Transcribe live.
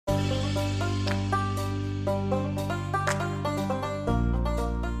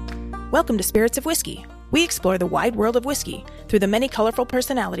Welcome to Spirits of Whiskey. We explore the wide world of whiskey through the many colorful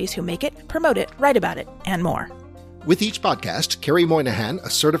personalities who make it, promote it, write about it, and more. With each podcast, Kerry Moynihan, a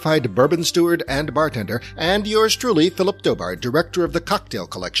certified bourbon steward and bartender, and yours truly, Philip Dobar, director of the Cocktail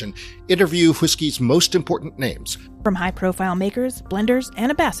Collection, interview whiskey's most important names. From high-profile makers, blenders, and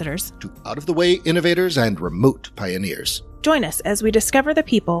ambassadors, to out-of-the-way innovators and remote pioneers. Join us as we discover the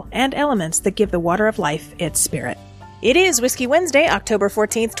people and elements that give the water of life its spirit. It is Whiskey Wednesday, October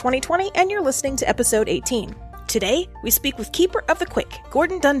 14th, 2020, and you're listening to episode 18. Today, we speak with Keeper of the Quick,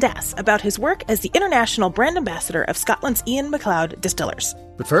 Gordon Dundas, about his work as the International Brand Ambassador of Scotland's Ian MacLeod Distillers.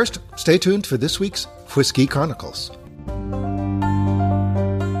 But first, stay tuned for this week's Whiskey Chronicles.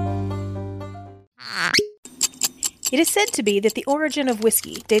 It is said to be that the origin of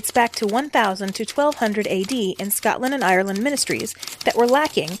whiskey dates back to 1000 to 1200 AD in Scotland and Ireland ministries that were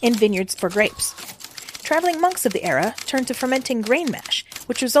lacking in vineyards for grapes. Traveling monks of the era turned to fermenting grain mash,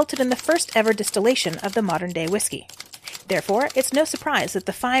 which resulted in the first ever distillation of the modern-day whiskey. Therefore, it's no surprise that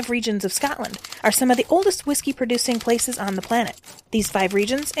the 5 regions of Scotland are some of the oldest whiskey-producing places on the planet. These 5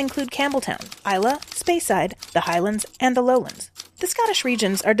 regions include Campbelltown, Islay, Speyside, the Highlands, and the Lowlands. The Scottish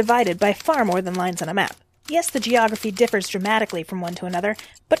regions are divided by far more than lines on a map. Yes, the geography differs dramatically from one to another,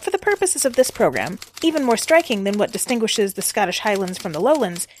 but for the purposes of this program, even more striking than what distinguishes the Scottish Highlands from the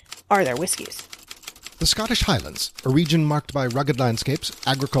Lowlands are their whiskies. The Scottish Highlands, a region marked by rugged landscapes,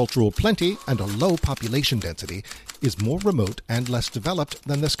 agricultural plenty, and a low population density, is more remote and less developed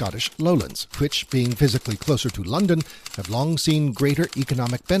than the Scottish Lowlands, which, being physically closer to London, have long seen greater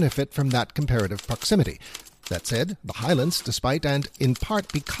economic benefit from that comparative proximity. That said, the Highlands, despite and in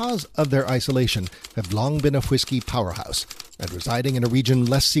part because of their isolation, have long been a whiskey powerhouse, and residing in a region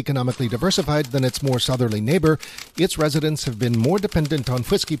less economically diversified than its more southerly neighbour, its residents have been more dependent on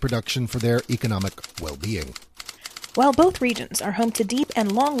whiskey production for their economic well-being. While both regions are home to deep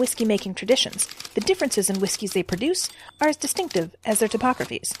and long whiskey-making traditions, the differences in whiskies they produce are as distinctive as their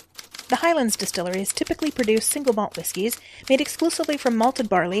topographies. The Highlands distilleries typically produce single malt whiskies made exclusively from malted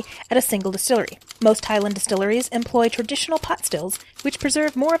barley at a single distillery. Most Highland distilleries employ traditional pot stills, which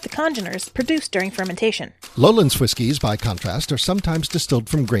preserve more of the congeners produced during fermentation. Lowlands whiskies, by contrast, are sometimes distilled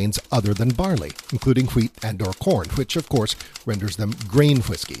from grains other than barley, including wheat and or corn, which, of course, renders them grain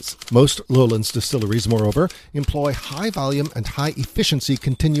whiskies. Most Lowlands distilleries, moreover, employ high-volume and high-efficiency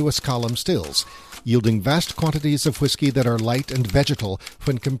continuous column stills, yielding vast quantities of whiskey that are light and vegetal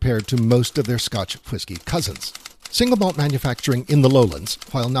when compared to most of their Scotch whiskey cousins. Single malt manufacturing in the Lowlands,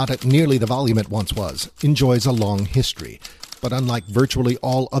 while not at nearly the volume it once was, enjoys a long history. But unlike virtually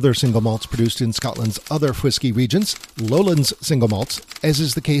all other single malts produced in Scotland's other whiskey regions, Lowlands single malts, as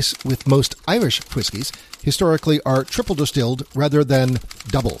is the case with most Irish whiskies, historically are triple distilled rather than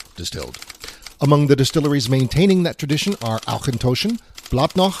double distilled. Among the distilleries maintaining that tradition are Auchentoshan,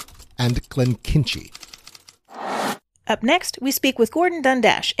 Blatnoch, and Glenkinchie. Up next, we speak with Gordon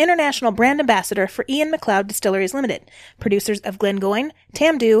Dundas, International Brand Ambassador for Ian MacLeod Distilleries Limited, producers of Glengoyne,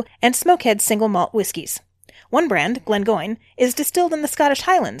 Tamdhu, and Smokehead single malt whiskies. One brand, Glengoyne, is distilled in the Scottish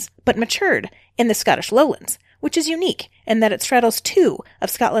Highlands, but matured in the Scottish Lowlands, which is unique in that it straddles 2 of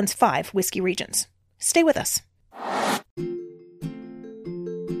Scotland's 5 whiskey regions. Stay with us.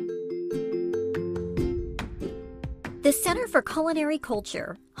 The Center for Culinary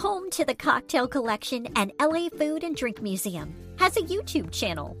Culture, home to the Cocktail Collection and LA Food and Drink Museum, has a YouTube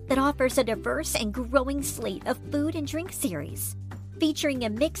channel that offers a diverse and growing slate of food and drink series, featuring a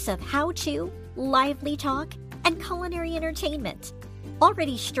mix of how-to, lively talk, and culinary entertainment.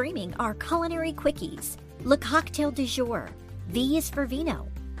 Already streaming are Culinary Quickies, Le Cocktail du Jour, V is for Vino,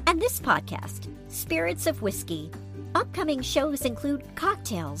 and this podcast, Spirits of Whiskey. Upcoming shows include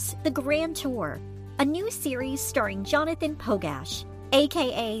Cocktails, The Grand Tour, a new series starring Jonathan Pogash,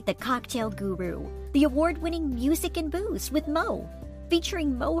 a.k.a. the Cocktail Guru, the award-winning Music and Booze with Mo,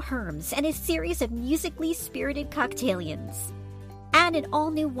 featuring Mo Herms and his series of musically spirited cocktailians, and an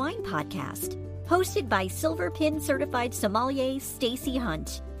all-new wine podcast, hosted by Silver Pin certified sommelier Stacey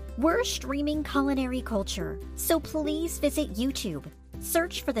Hunt. We're streaming culinary culture, so please visit YouTube,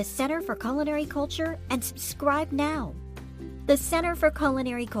 search for the Center for Culinary Culture, and subscribe now. The Center for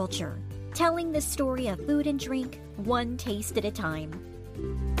Culinary Culture, telling the story of food and drink, one taste at a time.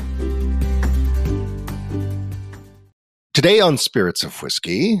 Today on Spirits of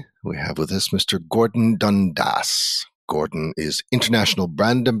Whiskey, we have with us Mr. Gordon Dundas. Gordon is International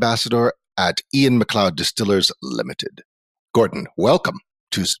Brand Ambassador at Ian MacLeod Distillers Limited. Gordon, welcome.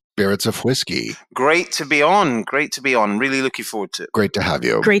 to Spirits of Whiskey. Great to be on. Great to be on. Really looking forward to it. Great to have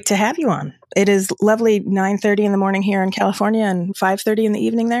you. Great to have you on. It is lovely 9:30 in the morning here in California and 5:30 in the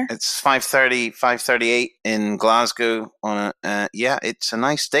evening there. It's 5:38 in Glasgow. It's a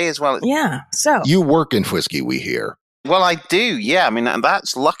nice day as well. Yeah. So You work in whiskey, we hear. Well, I do. Yeah. I mean,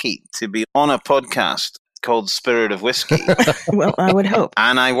 that's lucky to be on a podcast called Spirit of Whiskey. well, I would hope.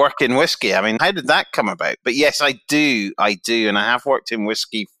 And I work in whiskey. I mean, how did that come about? But yes, I do. And I have worked in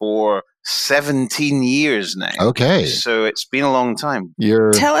whiskey for 17 years now. Okay. So it's been a long time.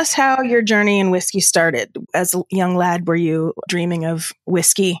 Tell us how your journey in whiskey started. As a young lad, were you dreaming of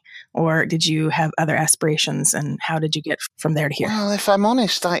whiskey or did you have other aspirations, and how did you get from there to here? Well, if I'm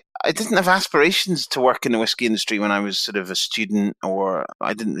honest, I didn't have aspirations to work in the whiskey industry when I was sort of a student, or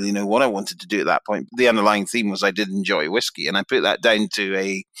I didn't really know what I wanted to do at that point. The underlying theme was I did enjoy whiskey, and I put that down to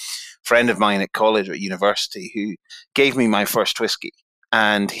a friend of mine at college or at university who gave me my first whiskey.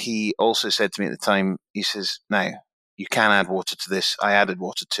 And he also said to me at the time, he says, now, you can add water to this. I added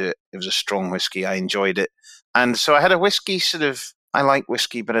water to it. It was a strong whiskey. I enjoyed it. And so I had a whiskey I like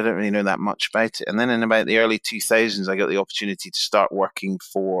whiskey, but I don't really know that much about it. And then in about the early 2000s, I got the opportunity to start working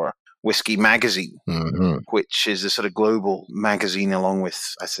for Whiskey Magazine, which is a sort of global magazine, along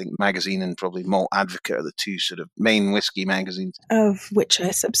with, I think, Magazine and probably Malt Advocate are the two sort of main whiskey magazines. Of which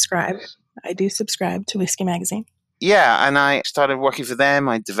I subscribe. I do subscribe to Whiskey Magazine. Yeah, and I started working for them.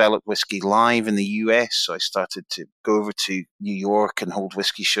 I developed Whiskey Live in the US, so I started to go over to New York and hold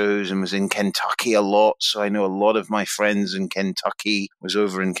whiskey shows, and was in Kentucky a lot. So I know a lot of my friends in Kentucky. Was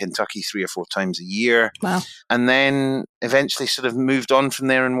over in Kentucky 3 or 4 times a year. Wow. And then eventually sort of moved on from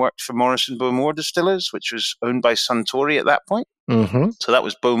there and worked for Morrison Bowmore Distillers, which was owned by Suntory at that point. So that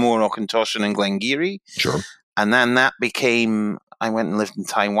was Bowmore, Auchentoshan and Glengarry. Sure. And then that became... I went and lived in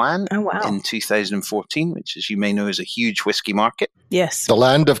Taiwan in 2014, which, as you may know, is a huge whiskey market. Yes. The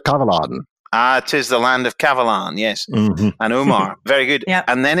land of Kavalan. It is the land of Kavalan, yes. And Omar. Very good. Yep.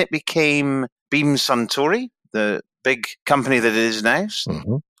 And then it became Beam Suntory, the big company that it is now.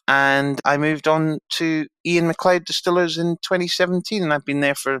 And I moved on to Ian MacLeod Distillers in 2017, and I've been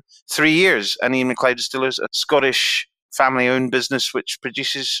there for 3 years. And Ian MacLeod Distillers, a Scottish family-owned business which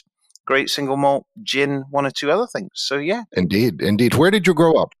produces great single malt, gin, 1 or 2 other things. So, yeah. Indeed. Where did you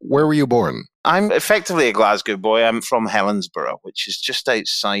grow up? Where were you born? I'm effectively a Glasgow boy. I'm from Helensburgh, which is just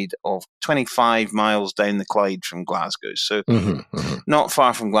outside of 25 miles down the Clyde from Glasgow. So not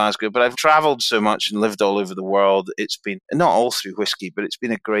far from Glasgow, but I've travelled so much and lived all over the world. It's been, not all through whiskey, but it's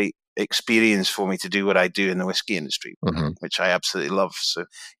been a great experience for me to do what I do in the whiskey industry, which I absolutely love. So,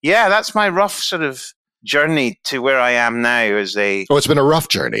 yeah, that's my rough sort of journey to where I am now as a... Oh, it's been a rough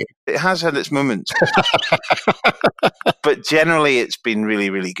journey. It has had its moments. But generally, it's been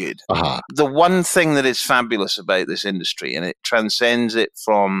really, really good. The one thing that is fabulous about this industry, and it transcends it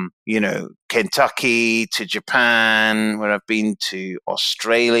from, Kentucky to Japan, where I've been to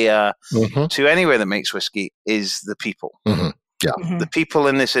Australia, to anywhere that makes whiskey, is the people. Yeah. The people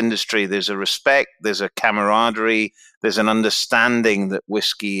in this industry, there's a respect, there's a camaraderie, there's an understanding that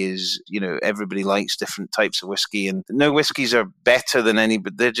whiskey is, everybody likes different types of whiskey, and no whiskeys are better than any,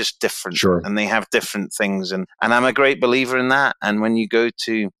 but they're just different. Sure. And they have different things. And I'm a great believer in that. And when you go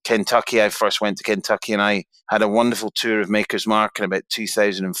to Kentucky, I first went to Kentucky and I had a wonderful tour of Maker's Mark in about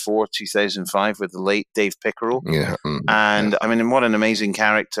 2004, 2005 with the late Dave Pickerel. Yeah. And I mean, what an amazing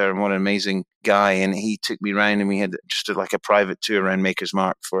character and what an amazing guy. And he took me around and we had just like a private tour around Maker's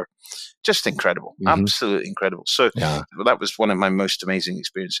Mark for just incredible, absolutely incredible. So that was one of my most amazing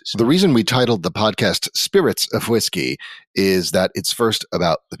experiences. The reason we titled the podcast Spirits of Whiskey is that it's first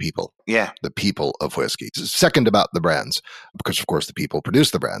about the people. Yeah. The people of whiskey. Second about the brands, because of course the people produce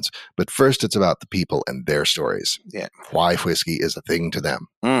the brands. But first it's about the people and their stories. Yeah. Why whiskey is a thing to them.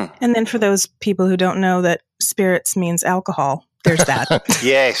 And then for those people who don't know that spirits means alcohol, there's that.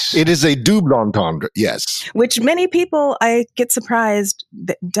 Yes. It is a double entendre. Yes. Which many people, I get surprised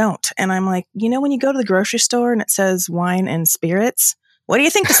that don't. And I'm like, when you go to the grocery store and it says wine and spirits, what do you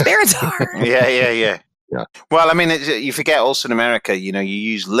think the spirits are? Yeah. Well, I mean, you forget also in America, you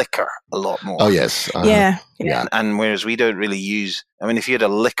use liquor a lot more. Oh, yes. Yeah. And whereas we don't really use, I mean, if you had a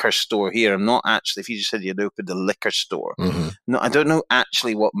liquor store here, I'm not actually, if you just said you'd opened a liquor store, no, I don't know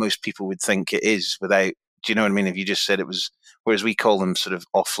actually what most people would think it is without, do you know what I mean? If you just said it was, whereas we call them sort of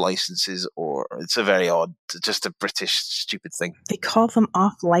off licenses, or it's a very odd, just a British stupid thing. They call them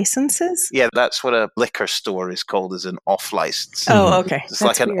off licenses? Yeah, that's what a liquor store is called, as an off license. Oh, okay. It's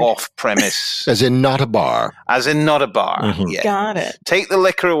like an off premise. As in not a bar. As in not a bar. Yeah. Got it. Take the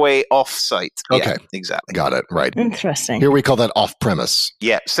liquor away off site. Okay. Yeah, exactly. Got it. Right. Interesting. Here we call that off premise.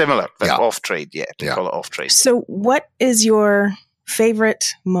 Yeah, similar, but Yeah. off trade. Yeah, we call it off trade. So what is your favorite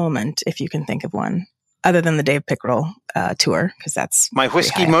moment, if you can think of one, other than the Dave Pickerel tour, because that's my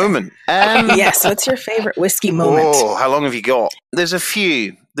whiskey pretty high up moment. there. Yes, what's your favorite whiskey moment? Oh, how long have you got? There's a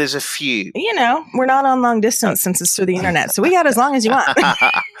few. You know, we're not on long distance since it's through the internet, so we got as long as you want.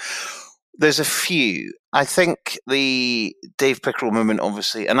 There's a few. I think the Dave Pickerel moment,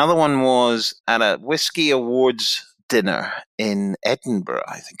 obviously. Another one was at a whiskey awards dinner in Edinburgh,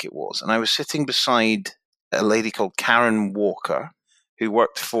 I think it was. And I was sitting beside a lady called Karen Walker, who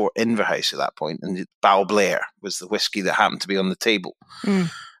worked for Inverhouse at that point. And Balblair was the whiskey that happened to be on the table. Mm.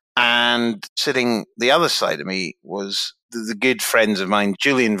 And sitting the other side of me was the good friends of mine,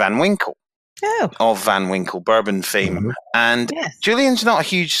 Julian Van Winkle. Oh. Of Van Winkle, bourbon fame. Mm-hmm. And yes. Julian's not a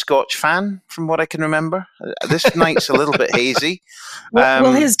huge Scotch fan, from what I can remember. This night's a little bit hazy.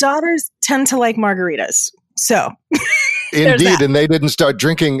 Well, his daughters tend to like margaritas, so... Indeed, and they didn't start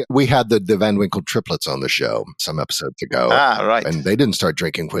drinking. We had the Van Winkle triplets on the show some episodes ago. Ah, right. And they didn't start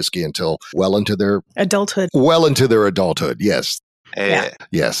drinking whiskey until well into their... adulthood. Well into their adulthood, yes. Yeah.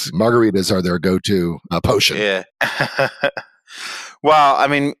 Yes, margaritas are their go-to potion. Yeah. Well, I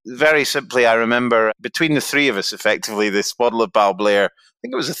mean, very simply, I remember between the three of us, effectively, this bottle of Balblair, I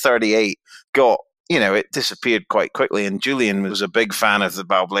think it was a 38, it disappeared quite quickly. And Julian was a big fan of the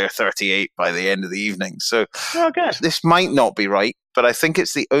Balblair 38 by the end of the evening. So good. This might not be right, but I think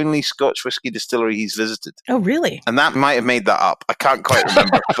it's the only Scotch whiskey distillery he's visited. Oh, really? And that might have made that up. I can't quite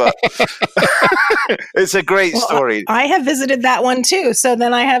remember, but it's a great story. I have visited that one too, so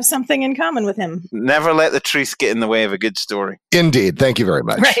then I have something in common with him. Never let the truth get in the way of a good story. Indeed. Thank you very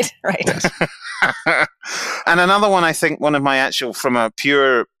much. Right. Yes. And another one, I think, one of my actual, from a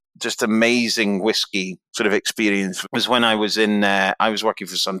pure, just amazing whiskey sort of experience was when I was I was working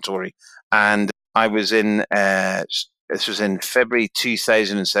for Suntory, and I was in, this was in February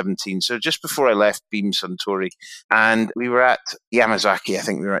 2017, so just before I left Beam Suntory, and we were at Yamazaki. I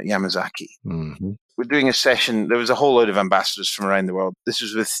think we were at Yamazaki. Mm-hmm. We're doing a session. There was a whole load of ambassadors from around the world. This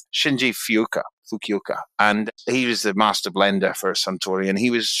was with Shinji Fukuoka, and he was the master blender for Suntory, and he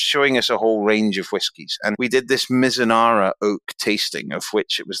was showing us a whole range of whiskies. And we did this Mizunara oak tasting, of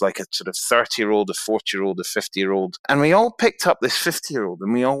which it was like a sort of 30-year-old, a 40-year-old, a 50-year-old. And we all picked up this 50-year-old,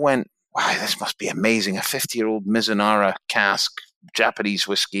 and we all went, wow, this must be amazing, a 50-year-old Mizunara cask, Japanese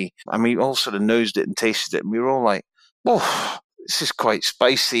whiskey. And we all sort of nosed it and tasted it, and we were all like, whoa, this is quite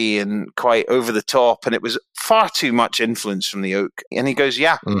spicy and quite over the top, and it was far too much influence from the oak. And he goes,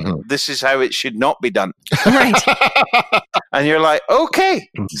 this is how it should not be done. Right. And you're like, okay.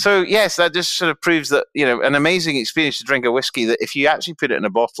 So yes, that just sort of proves that, an amazing experience to drink a whiskey that if you actually put it in a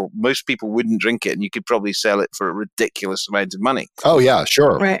bottle, most people wouldn't drink it, and you could probably sell it for a ridiculous amount of money. Oh yeah,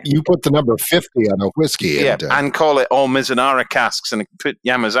 sure. Right. You put the number 50 on a whiskey. And call it all Mizunara casks and put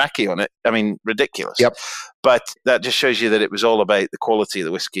Yamazaki on it. I mean, ridiculous. Yep. But that just shows you that it was all about the quality of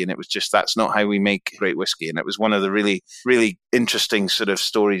the whiskey, and it was just, that's not how we make great whiskey. And it was one of the really, really interesting sort of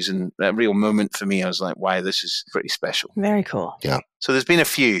stories, and a real moment for me. I was like, wow, this is pretty special. Very cool. Yeah. So there's been a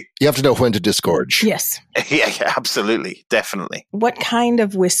few. You have to know when to disgorge. Yes. Yeah, absolutely. Definitely. What kind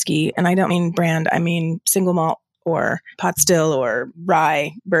of whiskey, and I don't mean brand, I mean single malt or pot still or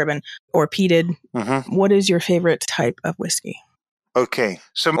rye bourbon or peated. Mm-hmm. What is your favorite type of whiskey? Okay.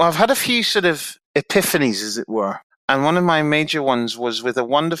 So I've had a few sort of epiphanies, as it were. And one of my major ones was with a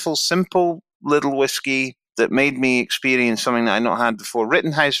wonderful, simple little whiskey that made me experience something that I'd not had before,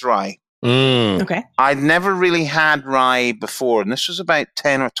 Rittenhouse Rye. Mm. Okay. I'd never really had rye before, and this was about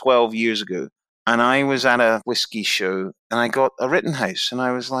 10 or 12 years ago. And I was at a whiskey show, and I got a Rittenhouse, and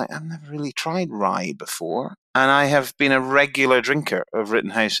I was like, I've never really tried rye before. And I have been a regular drinker of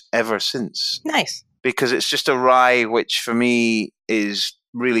Rittenhouse ever since. Nice. Because it's just a rye which, for me, is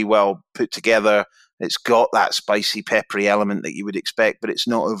really well put together. It's got that spicy, peppery element that you would expect, but it's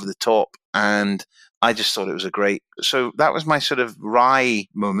not over the top. And I just thought it was a great... So that was my sort of rye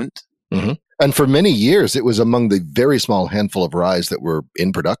moment. Mm-hmm. And for many years, it was among the very small handful of ryes that were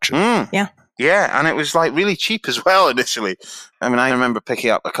in production. Yeah. Yeah, and it was like really cheap as well initially. I mean, I remember picking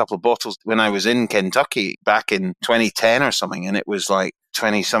up a couple of bottles when I was in Kentucky back in 2010 or something, and it was like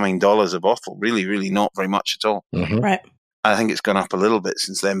 $20-something a bottle. Really, really not very much at all. Mm-hmm. Right. I think it's gone up a little bit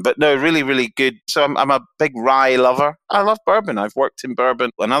since then, but no, really, really good. So I'm a big rye lover. I love bourbon. I've worked in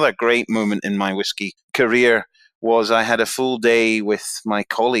bourbon. Another great moment in my whiskey career was I had a full day with my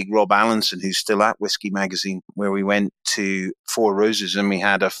colleague, Rob Allinson, who's still at Whiskey Magazine, where we went to Four Roses and we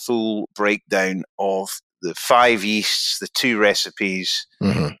had a full breakdown of the 5 yeasts, the 2 recipes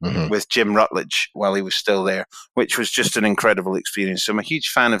with Jim Rutledge while he was still there, which was just an incredible experience. So I'm a huge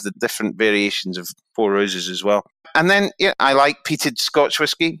fan of the different variations of Four Roses as well. And then I like peated Scotch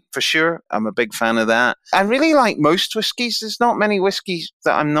whiskey for sure. I'm a big fan of that. I really like most whiskies. There's not many whiskies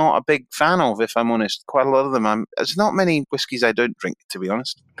that I'm not a big fan of, if I'm honest. Quite a lot of them. There's not many whiskies I don't drink, to be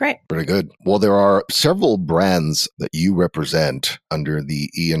honest. Great. Very good. Well, there are several brands that you represent under the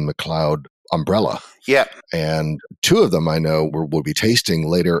Ian McLeod umbrella. Yeah. And two of them I know we'll be tasting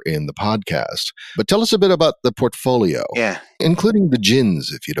later in the podcast. But tell us a bit about the portfolio. Yeah. Including the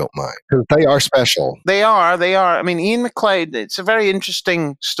gins, if you don't mind. Because they are special. They are. I mean, Ian McLeod, it's a very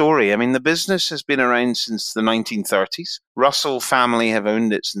interesting story. I mean, the business has been around since the 1930s. Russell family have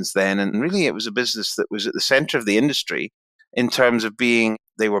owned it since then. And really, it was a business that was at the center of the industry in terms of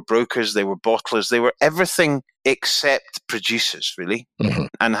they were brokers, they were bottlers, they were everything except producers, really,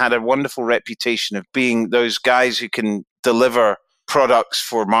 and had a wonderful reputation of being those guys who can deliver products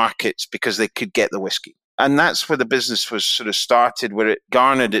for markets because they could get the whiskey. And that's where the business was sort of started, where it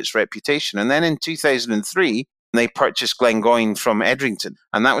garnered its reputation. And then in 2003, they purchased Glengoyne from Edrington.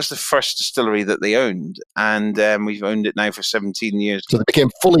 And that was the first distillery that they owned. And we've owned it now for 17 years. So they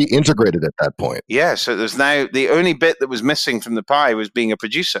became fully integrated at that point. Yeah, so there's now the only bit that was missing from the pie was being a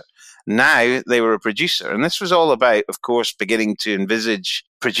producer. Now they were a producer. And this was all about, of course, beginning to envisage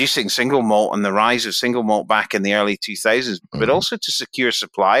producing single malt and the rise of single malt back in the early 2000s, but also to secure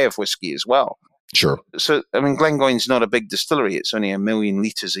supply of whiskey as well. Sure. So, I mean, Glengoyne's not a big distillery. It's only 1 million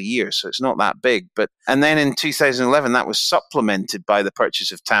litres a year, so it's not that big. And then in 2011, that was supplemented by the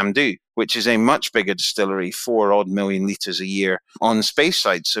purchase of Tamdhu, which is a much bigger distillery, 4 million litres a year on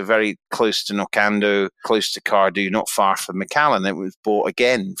Speyside, so very close to Knockandow, close to Cardew, not far from Macallan. It was bought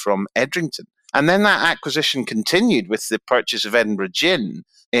again from Edrington. And then that acquisition continued with the purchase of Edinburgh Gin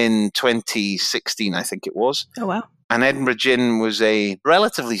in 2016, I think it was. Oh, wow. And Edinburgh Gin was a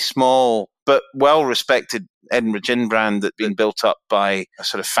relatively small but well-respected Edinburgh Gin brand that had been built up by a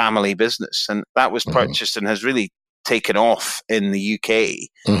sort of family business. And that was purchased and has really taken off in the UK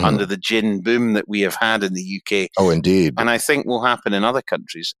under the gin boom that we have had in the UK. Oh, indeed. And I think will happen in other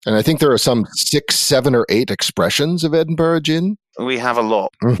countries. And I think there are some 6, 7, or 8 expressions of Edinburgh Gin. We have a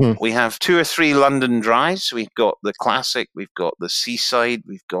lot. We have 2 or 3 London Dries. We've got the Classic. We've got the Seaside.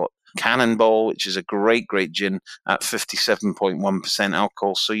 We've got Cannonball, which is a great gin at 57.1%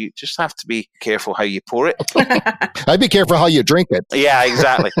 alcohol. So you just have to be careful how you pour it. I'd be careful how you drink it. Yeah,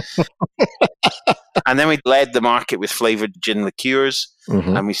 exactly. And then we led the market with flavoured gin liqueurs,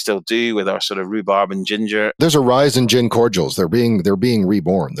 and we still do with our sort of rhubarb and ginger. There's a rise in gin cordials. They're being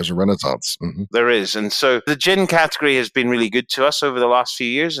reborn. There's a renaissance. There is. And so the gin category has been really good to us over the last few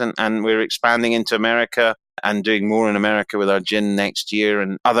years, and we're expanding into America and doing more in America with our gin next year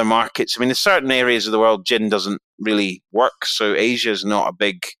and other markets. I mean, in certain areas of the world, gin doesn't really work. So Asia is not a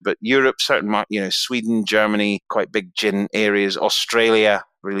big, but Europe, Sweden, Germany, quite big gin areas. Australia,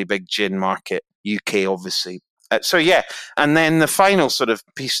 really big gin market. UK, obviously. And then the final sort of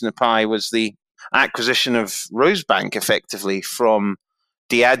piece in the pie was the acquisition of Rosebank, effectively, from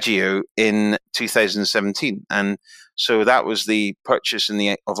Diageo in 2017. And so that was the purchase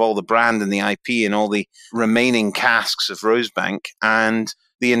of all the brand and the IP and all the remaining casks of Rosebank, and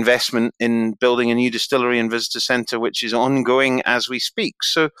the investment in building a new distillery and visitor centre, which is ongoing as we speak.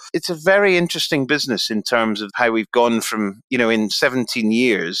 So it's a very interesting business in terms of how we've gone from, in 17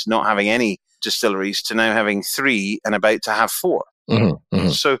 years, not having any distilleries to now having 3 and about to have 4.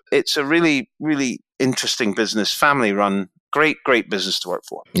 So it's a really, really interesting business, family run, great business to work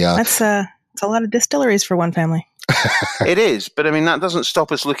for. Yeah. That's a lot of distilleries for one family. It is, but I mean, that doesn't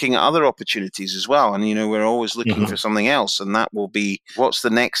stop us looking at other opportunities as well. And, we're always looking for something else, and that will be what's the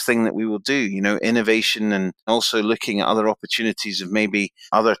next thing that we will do, innovation, and also looking at other opportunities of maybe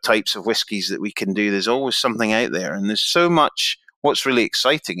other types of whiskies that we can do. There's always something out there, and there's so much. What's really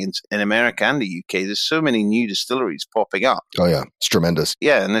exciting in America and the UK, there's so many new distilleries popping up. Oh, yeah. It's tremendous.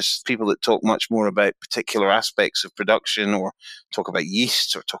 Yeah, and there's people that talk much more about particular aspects of production, or talk about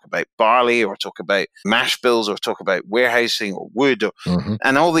yeast, or talk about barley, or talk about mash bills, or talk about warehousing or wood.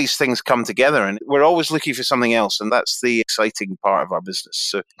 And all these things come together, and we're always looking for something else, and that's the exciting part of our business.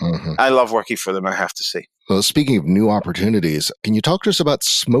 So I love working for them, I have to say. Well, speaking of new opportunities, can you talk to us about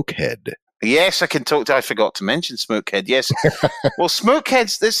Smokehead? Yes, I can talk I forgot to mention Smokehead, yes. Well,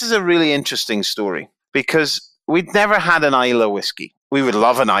 Smokeheads, this is a really interesting story, because we'd never had an Islay whiskey. We would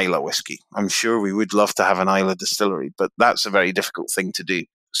love an Islay whiskey. I'm sure we would love to have an Islay distillery, but that's a very difficult thing to do.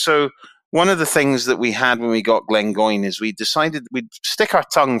 So one of the things that we had when we got Glengoyne is we decided we'd stick our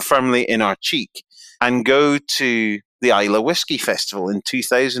tongue firmly in our cheek and go to the Islay Whiskey Festival in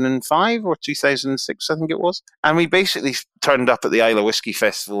 2005 or 2006, I think it was. And we basically turned up at the Islay Whiskey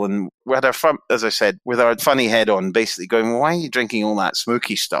Festival, and we had as I said, with our funny head on, basically going, well, why are you drinking all that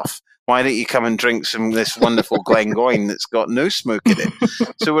smoky stuff? why don't you come and drink this wonderful Glengoyne that's got no smoke in it?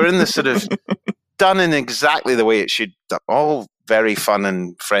 So we're in this sort of done in exactly the way it should, all very fun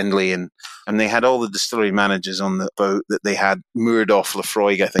and friendly, and they had all the distillery managers on the boat that they had moored off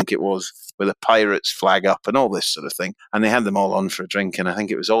Laphroaig, I think it was, with a pirate's flag up and all this sort of thing. And they had them all on for a drink, and I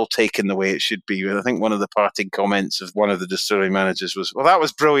think it was all taken the way it should be. And I think one of the parting comments of one of the distillery managers was, well, that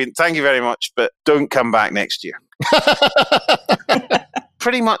was brilliant, thank you very much, but don't come back next year.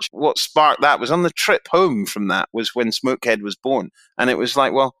 Pretty much what sparked that was on the trip home from that was when Smokehead was born. And it was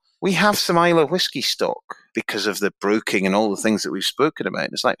like, well, we have some Islay whiskey stock because of the broking and all the things that we've spoken about.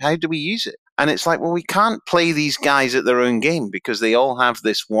 It's like, how do we use it? And it's like, well, we can't play these guys at their own game because they all have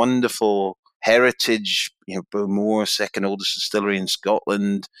this wonderful heritage. Bowmore, second oldest distillery in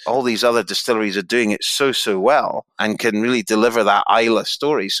Scotland. All these other distilleries are doing it so well and can really deliver that Islay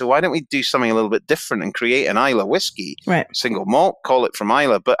story. So why don't we do something a little bit different and create an Islay whiskey? Right. Single malt, call it from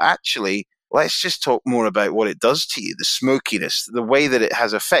Islay, but actually, let's just talk more about what it does to you, the smokiness, the way that it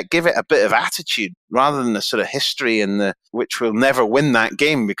has effect. Give it a bit of attitude rather than the sort of history and which will never win that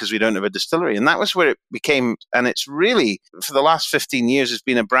game because we don't have a distillery. And that was where it became, and it's really, for the last 15 years, has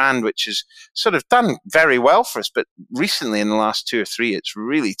been a brand which has sort of done very well for us. But recently, in the last 2 or 3, it's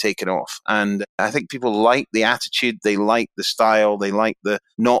really taken off. And I think people like the attitude, they like the style, they like the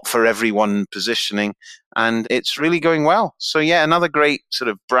not for everyone positioning. And it's really going well. So yeah, another great sort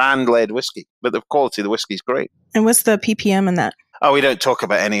of brand-led whiskey. But the quality of the whiskey is great. And what's the ppm in that? Oh, we don't talk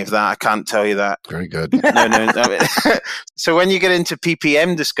about any of that. I can't tell you that. Very good. No. So when you get into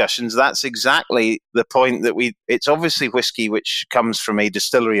ppm discussions, that's exactly the point that it's obviously whiskey which comes from a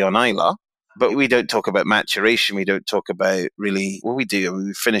distillery on Islay. But we don't talk about maturation. We don't talk about really, well, we do.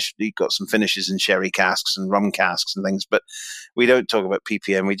 We've got some finishes in sherry casks and rum casks and things, but we don't talk about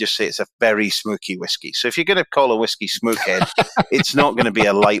ppm. We just say it's a very smoky whiskey. So if you're going to call a whiskey Smokehead, it's not going to be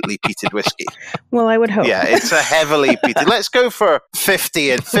a lightly peated whiskey. Well, I would hope. Yeah, it's a heavily peated. Let's go for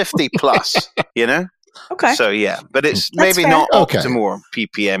 50 and 50 plus, Okay. So yeah, but it's That's maybe fair. not Octomore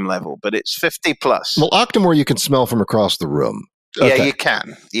ppm level, but it's 50 plus. Well, Octomore you can smell from across the room. Yeah, Okay. you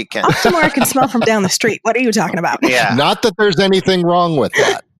can. Octomore I can smell from down the street. What are you talking about? Yeah. Not that there's anything wrong with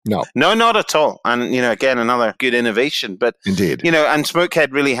that. No. No, not at all. And, again, another good innovation. But, Indeed. and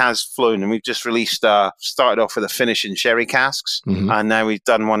Smokehead really has flown. And we've just released, started off with a finish in sherry casks. Mhm. And now we've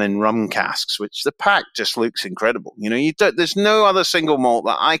done one in rum casks, which the pack just looks incredible. There's no other single malt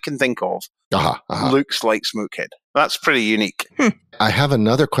that I can think of looks like Smokehead. That's pretty unique. I have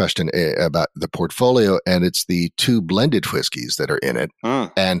another question about the portfolio, and it's the 2 blended whiskeys that are in it,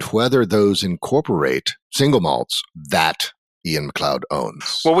 and whether those incorporate single malts that Ian McLeod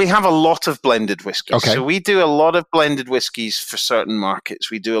owns. Well, we have a lot of blended whiskies. Okay. So we do a lot of blended whiskies for certain markets.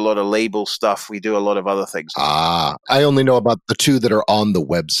 We do a lot of label stuff. We do a lot of other things. I only know about the 2 that are on the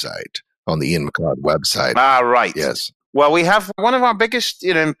website, on the Ian McLeod website. Right. Yes. Well, we have one of our biggest,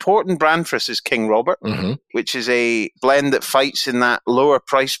 important brand for us is King Robert, Mm-hmm. which is a blend that fights in that lower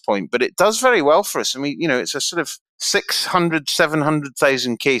price point, but it does very well for us. It's a sort of 600,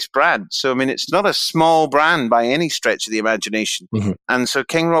 700,000 case brand. So, it's not a small brand by any stretch of the imagination. Mm-hmm. And so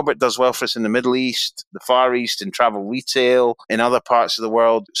King Robert does well for us in the Middle East, the Far East, in travel retail, in other parts of the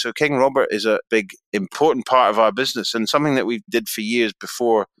world. So King Robert is a big, important part of our business and something that we did for years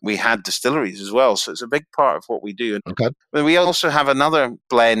before we had distilleries as well. So it's a big part of what we do. Okay. But we also have another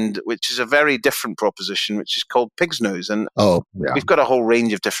blend, which is a very different proposition, which is called Pig's Nose. And we've got a whole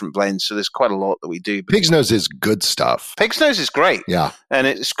range of different blends. So there's quite a lot that we do. Pig's Nose is good stuff. Pig's Nose is great. Yeah. And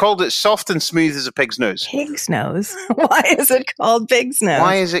it's soft and smooth as a pig's nose. Pig's nose? Why is it called pig's nose?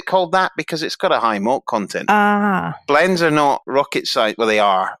 Why is it called that? Because it's got a high malt content. Ah. Blends are not rocket science. Well, they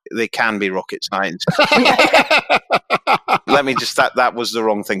are. They can be rocket science. Let me just, that was the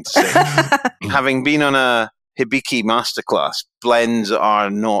wrong thing to say. Having been on a Hibiki masterclass, blends are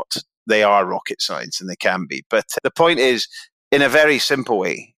not, they are rocket science and they can be. But the point is, in a very simple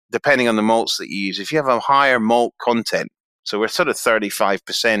way, depending on the malts that you use, if you have a higher malt content, so we're sort of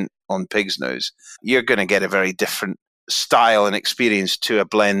 35% on Pig's Nose, you're going to get a very different style and experience to a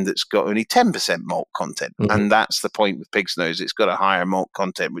blend that's got only 10% malt content. Mm-hmm. And that's the point with Pig's Nose. It's got a higher malt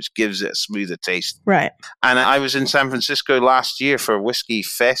content, which gives it a smoother taste. Right. And I was in San Francisco last year for Whiskey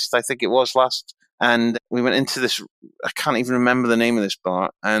Fest, I think it was last. And we went into this, I can't even remember the name of this bar.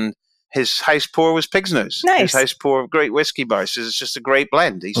 And his house pour was Pig's Nose. Nice. His house pour of great whiskey bar. He says it's just a great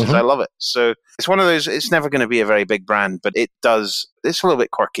blend. He says, I love it. So it's one of those, it's never going to be a very big brand, but it does it's a little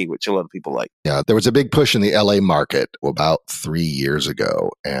bit quirky, which a lot of people like. Yeah, there was a big push in the LA market about 3 years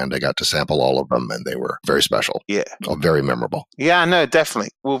ago, and I got to sample all of them, and they were very special. Yeah. Very memorable. Yeah, no,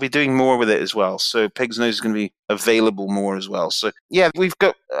 definitely. We'll be doing more with it as well. So Pig's Nose is going to be available more as well. So yeah, we've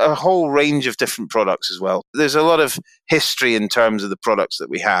got a whole range of different products as well. There's a lot of history in terms of the products that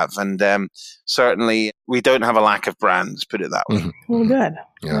we have, and certainly we don't have a lack of brands, put it that way. Mm-hmm. Well, good.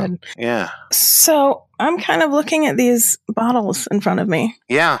 Yeah. Good. Yeah. So I'm kind of looking at these bottles in front of me,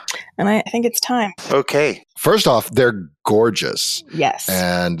 Yeah. and I think it's time. Okay. First off, they're gorgeous. Yes.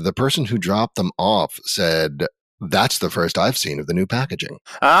 And the person who dropped them off said, that's the first I've seen of the new packaging.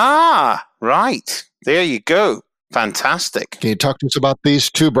 Ah, right. There you go. Fantastic. Can you talk to us about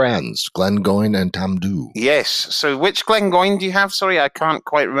these two brands, Glengoyne and Tamdhu? Yes. So which Glengoyne do you have? Sorry, I can't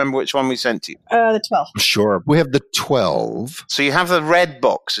quite remember which one we sent to you. The 12. Sure. We have the 12. So you have the red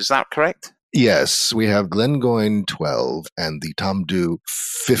box, is that correct? Yes, we have Glengoyne 12 and the Tamdhu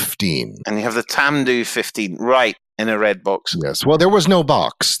 15. And you have the Tamdhu 15, right, in a red box. Yes. Well, there was no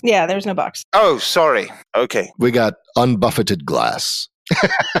box. Yeah, there's no box. Oh, sorry. Okay. We got unbuffeted glass.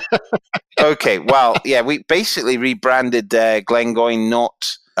 Okay. Well, yeah, we basically rebranded Glengoyne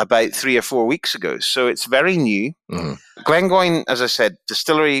not about 3 or 4 weeks ago. So it's very new. Mm-hmm. Glengoyne, as I said,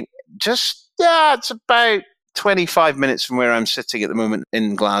 distillery, it's about 25 minutes from where I'm sitting at the moment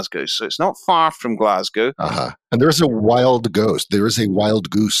in Glasgow. So it's not far from Glasgow. Uh-huh. And there's a wild ghost. There is a wild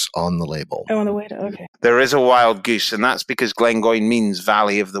goose on the label. Oh, on the way to, okay. There is a wild goose, and that's because Glengoyne means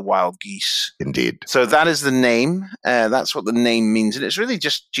Valley of the Wild Geese. Indeed. So that is the name. That's what the name means. And it's really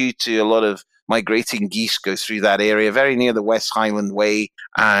just due to a lot of migrating geese go through that area, very near the West Highland Way.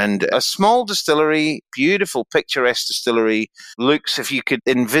 And a small distillery, beautiful, picturesque distillery. Looks, if you could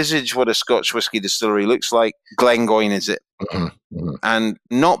envisage what a Scotch whisky distillery looks like, Glengoyne is it. Mm-hmm. Mm-hmm. And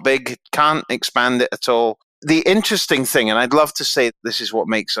not big, can't expand it at all. The interesting thing, and I'd love to say this is what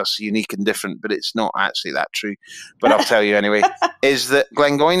makes us unique and different, but it's not actually that true, but I'll tell you anyway, is that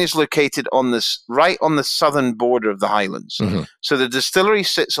Glengoyne is located right on the southern border of the Highlands. Mm-hmm. So the distillery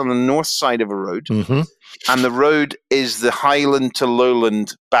sits on the north side of a road, Mm-hmm. and the road is the Highland to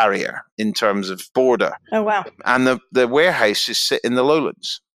Lowland barrier in terms of border. Oh, wow. And the warehouses sit in the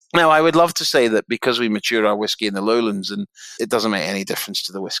lowlands. Now, I would love to say that because we mature our whiskey in the lowlands, and it doesn't make any difference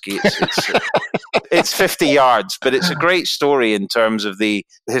to the whiskey. It's 50 yards, but it's a great story in terms of the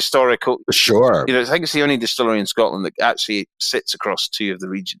historical. Sure. I think it's the only distillery in Scotland that actually sits across two of the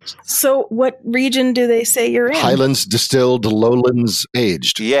regions. So what region do they say you're in? Highlands distilled, lowlands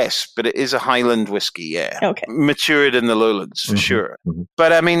aged. Yes, but it is a Highland whiskey, yeah. Okay. Matured in the lowlands, for sure. Mm-hmm.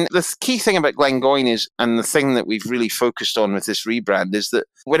 But I mean, the key thing about Glengoyne is, and the thing that we've really focused on with this rebrand is that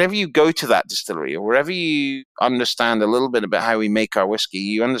whenever you go to that distillery or wherever you understand a little bit about how we make our whiskey,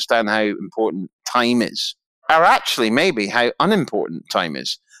 you understand how important time is, or actually maybe how unimportant time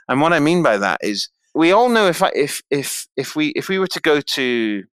is. And what I mean by that is, we all know if we were to go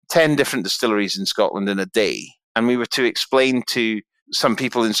to 10 different distilleries in Scotland in a day, and we were to explain to some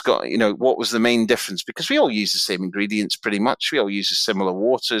people in Scotland, what was the main difference, because we all use the same ingredients pretty much. We all use similar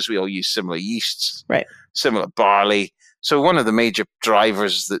waters. We all use similar yeasts, right? Similar barley. So one of the major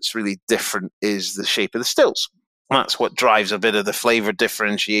drivers that's really different is the shape of the stills. That's what drives a bit of the flavor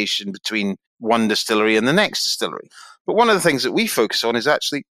differentiation between one distillery and the next distillery. But one of the things that we focus on is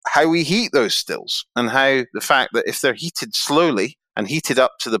actually how we heat those stills, and how the fact that if they're heated slowly and heated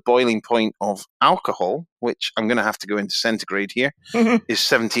up to the boiling point of alcohol, which I'm going to have to go into centigrade here, is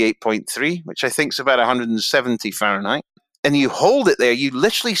 78.3, which I think is about 170 Fahrenheit. And you hold it there, you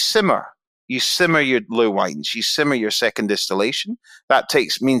literally simmer. You simmer your low wines, you simmer your second distillation. That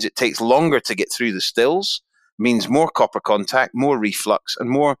means it takes longer to get through the stills, means more copper contact, more reflux, and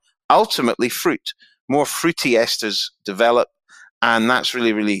more, ultimately, fruit. More fruity esters develop, and that's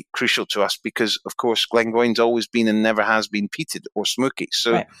really, really crucial to us because, of course, Glengoyne's always been and never has been peated or smoky.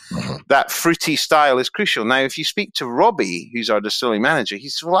 So that fruity style is crucial. Now, if you speak to Robbie, who's our distilling manager, he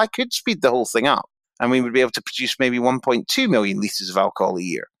says, well, I could speed the whole thing up, and we would be able to produce maybe 1.2 million litres of alcohol a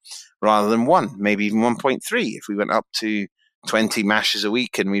year, rather than 1, maybe even 1.3 if we went up to 20 mashes a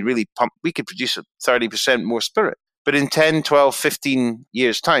week and we really we could produce 30% more spirit. But in 10, 12, 15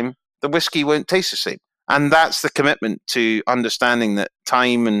 years' time, the whiskey won't taste the same. And that's the commitment to understanding that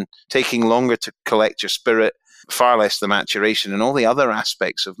time and taking longer to collect your spirit, far less the maturation and all the other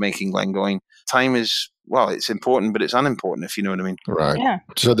aspects of making Glengoyne. Time is, well, it's important, but it's unimportant, if you know what I mean. Right. Yeah.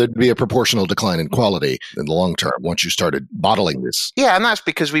 So there'd be a proportional decline in quality in the long term once you started bottling this. Yeah, and that's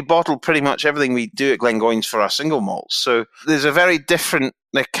because we bottle pretty much everything we do at Glengoyne's for our single malts. So there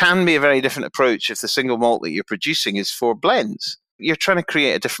can be a very different approach if the single malt that you're producing is for blends. you're trying to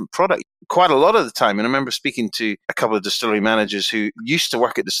create a different product. Quite a lot of the time, and I remember speaking to a couple of distillery managers who used to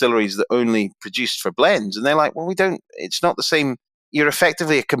work at distilleries that only produced for blends, and they're like, well, it's not the same. You're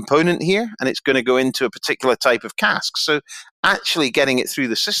effectively a component here, and it's going to go into a particular type of cask. So actually getting it through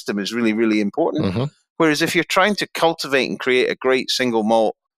the system is really, really important. Mm-hmm. Whereas if you're trying to cultivate and create a great single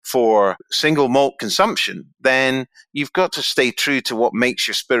malt for single malt consumption, then you've got to stay true to what makes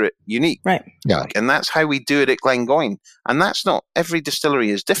your spirit unique. Right. Yeah. And that's how we do it at Glengoyne. And that's not, every distillery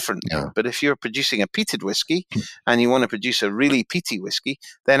is different. Yeah. But if you're producing a peated whiskey and you want to produce a really peaty whiskey,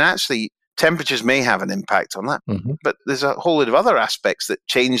 then actually temperatures may have an impact on that. Mm-hmm. But there's a whole lot of other aspects that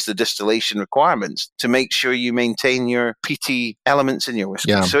change the distillation requirements to make sure you maintain your peaty elements in your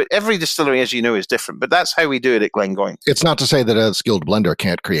whiskey. Yeah. So every distillery, as you know, is different. But that's how we do it at Glengoyne. It's not to say that a skilled blender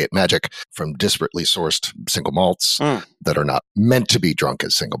can't create magic from disparately sourced single malts that are not meant to be drunk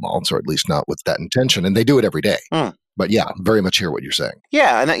as single malts, or at least not with that intention. And they do it every day. But yeah, very much hear what you're saying.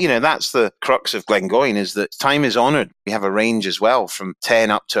 Yeah, and that's the crux of Glengoyne, is that time is honoured. We have a range as well from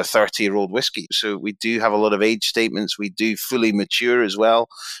 10 up to a 30-year-old whiskey. So we do have a lot of age statements. We do fully mature as well.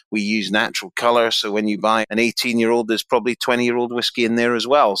 We use natural colour. So when you buy an 18-year-old, there's probably 20-year-old whiskey in there as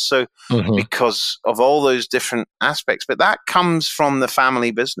well. So because of all those different aspects. But that comes from the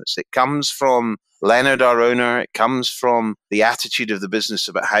family business. It comes from Leonard, our owner. It comes from the attitude of the business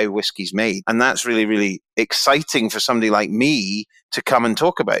about how whiskey's made. And that's really, really exciting for somebody like me to come and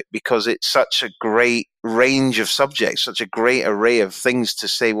talk about, because it's such a great range of subjects, such a great array of things to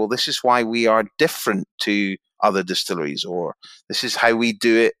say, well, this is why we are different to other distilleries, or this is how we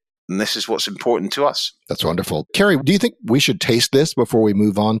do it, and this is what's important to us. That's wonderful. Carrie, do you think we should taste this before we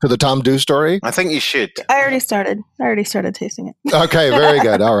move on to the Tom Dew story? I think you should. I already started tasting it. Okay, very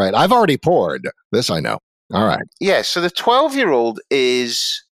good. All right. I've already poured. This I know. All right. Yeah, so the 12-year-old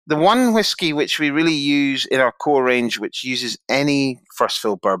is the one whiskey which we really use in our core range, which uses any first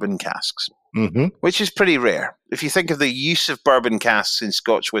fill bourbon casks, which is pretty rare. If you think of the use of bourbon casks in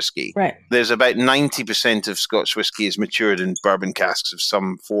Scotch whiskey, Right. there's about 90% of Scotch whiskey is matured in bourbon casks of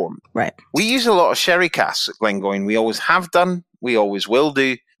some form. Right. We use a lot of sherry casks at Glengoyne. We always have done. We always will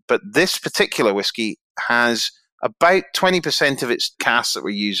do. But this particular whiskey has about 20% of its casks that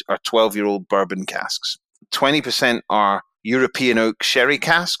we use are 12-year-old bourbon casks. 20% are European oak sherry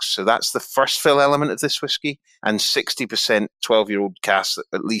casks, so that's the first fill element of this whiskey, and 60% 12-year-old casks,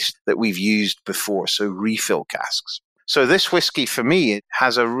 at least that we've used before, so refill casks. So this whiskey, for me, it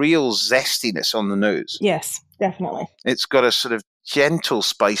has a real zestiness on the nose. Yes, definitely. It's got a sort of gentle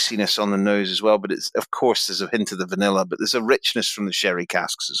spiciness on the nose as well, but it's, of course, there's a hint of the vanilla, but there's a richness from the sherry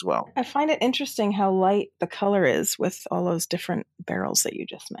casks as well. I find it interesting how light the color is with all those different barrels that you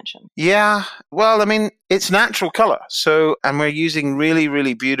just mentioned. Yeah, well, I mean, it's natural color. So, and we're using really,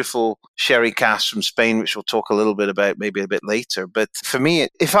 really beautiful sherry casks from Spain, which we'll talk a little bit about maybe a bit later. But for me,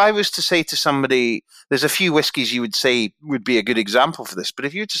 if I was to say to somebody, there's a few whiskies you would say would be a good example for this, but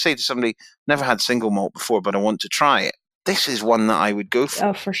if you were to say to somebody, never had single malt before, but I want to try it, this is one that I would go for.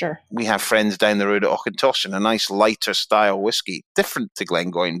 Oh, for sure. We have friends down the road at Auchentoshan, a nice lighter style whiskey, different to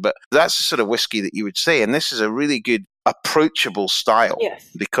Glengoyne, but that's the sort of whiskey that you would say. And this is a really good, approachable style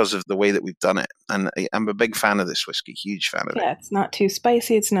because of the way that we've done it. And I'm a big fan of this whiskey, huge fan of it. Yeah, it's not too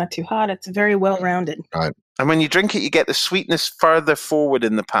spicy, it's not too hot, it's very well-rounded. Right. And when you drink it, you get the sweetness further forward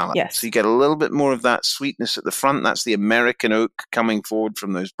in the palate. Yes. So you get a little bit more of that sweetness at the front. That's the American oak coming forward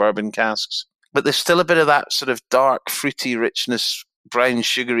from those bourbon casks. But there's still a bit of that sort of dark, fruity richness, brown,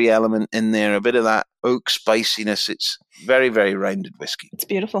 sugary element in there, a bit of that oak spiciness. It's very, very rounded whiskey. It's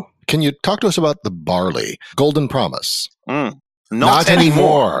beautiful. Can you talk to us about the barley? Golden Promise. Not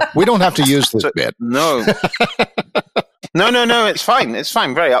anymore. We don't have to use this bit. No. No, it's fine. It's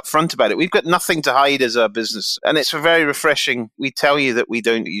fine. Very upfront about it. We've got nothing to hide as a business. And it's very refreshing. We tell you that we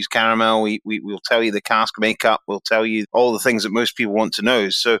don't use caramel. We'll tell you the cask makeup. We'll tell you all the things that most people want to know.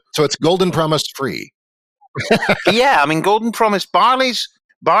 So it's Golden Promise free. Yeah, I mean, Golden Promise, barley's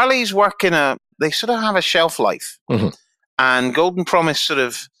work they sort of have a shelf life. Mm-hmm. And Golden Promise sort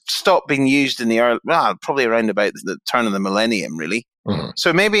of stopped being used in probably around about the turn of the millennium, really. Mm-hmm.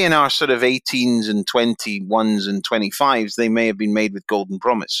 So maybe in our sort of 18s and 21s and 25s, they may have been made with Golden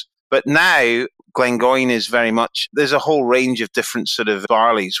Promise. But now, Glengoyne is very much, there's a whole range of different sort of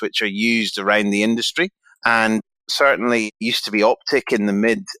barleys which are used around the industry. And certainly used to be Optic in the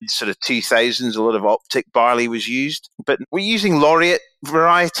mid sort of 2000s. A lot of Optic barley was used. But we're using Laureate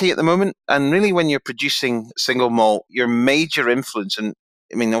variety at the moment. And really, when you're producing single malt, your major influence, and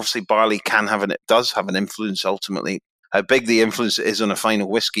I mean, obviously barley does have an influence ultimately. How big the influence is on a final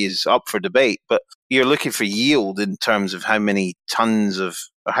whiskey is up for debate, but you're looking for yield in terms of how many tons of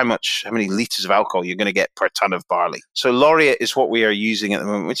how many litres of alcohol you're going to get per tonne of barley. So Laureate is what we are using at the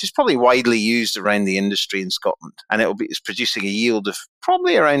moment, which is probably widely used around the industry in Scotland. And it's producing a yield of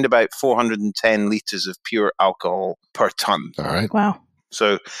probably around about 410 litres of pure alcohol per tonne. All right. Wow.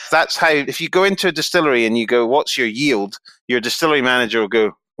 So that's how, if you go into a distillery and you go, what's your yield? Your distillery manager will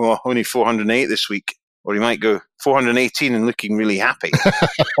go, well, only 408 this week. Or he might go 418 and looking really happy.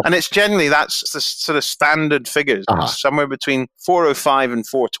 And it's generally, that's the sort of standard figures, somewhere between 405 and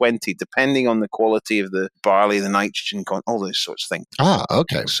 420, depending on the quality of the barley, the nitrogen content, all those sorts of things.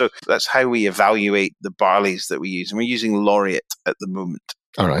 Okay. So that's how we evaluate the barleys that we use. And we're using Laureate at the moment.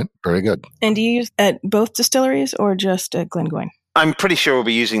 All right. Very good. And do you use at both distilleries or just at Glengoyne? I'm pretty sure we'll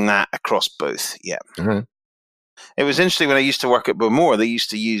be using that across both, yeah. All right. It was interesting when I used to work at Bowmore, they used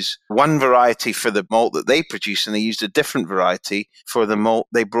to use one variety for the malt that they produce, and they used a different variety for the malt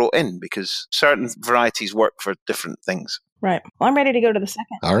they brought in, because certain varieties work for different things. Right. Well, I'm ready to go to the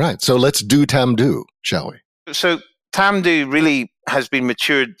second. All right. So let's do Tamdhu, shall we? So Tamdhu really has been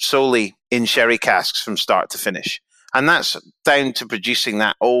matured solely in sherry casks from start to finish. And that's down to producing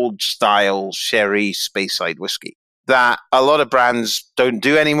that old style sherry Speyside whiskey that a lot of brands don't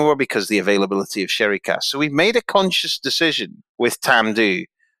do anymore because of the availability of sherry casks. So we've made a conscious decision with Tamdhu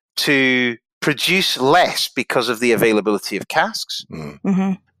to produce less because of the availability of casks,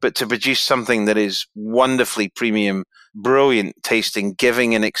 but to produce something that is wonderfully premium, brilliant tasting,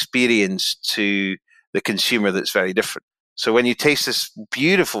 giving an experience to the consumer that's very different. So when you taste this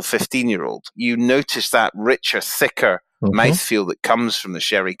beautiful 15-year-old, you notice that richer, thicker mouthfeel that comes from the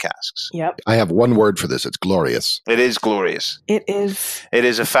sherry casks. Yep. I have one word for this. It's glorious. It is glorious. It is. It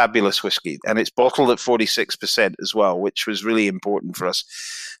is a fabulous whiskey, and it's bottled at 46% as well, which was really important for us.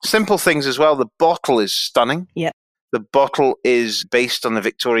 Simple things as well. The bottle is stunning. Yep. The bottle is based on the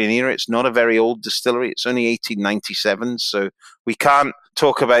Victorian era. It's not a very old distillery. It's only 1897, so we can't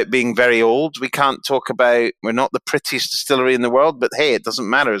talk about being very old. We can't talk about, we're not the prettiest distillery in the world, but hey, it doesn't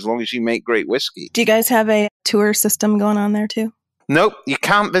matter as long as you make great whiskey. Do you guys have a tour system going on there too? Nope, you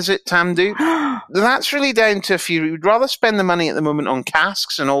can't visit Tamdhu. That's really down to, if you'd rather spend the money at the moment on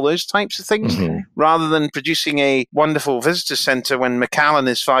casks and all those types of things, rather than producing a wonderful visitor centre when Macallan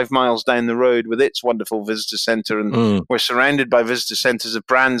is 5 miles down the road with its wonderful visitor centre, and we're surrounded by visitor centres of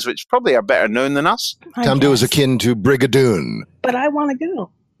brands which probably are better known than us. Tamdhu is akin to Brigadoon. But I want to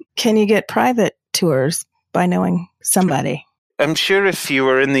go. Can you get private tours by knowing somebody? I'm sure if you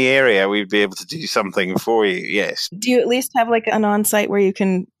were in the area, we'd be able to do something for you, yes. Do you at least have like an on-site where you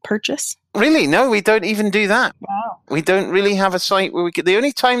can purchase? Really? No, we don't even do that. Wow. We don't really have a site where we could. The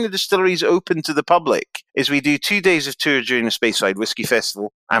only time the distillery is open to the public is we do 2 days of tour during the Speyside Whiskey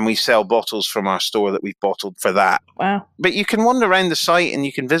Festival, and we sell bottles from our store that we've bottled for that. Wow. But you can wander around the site and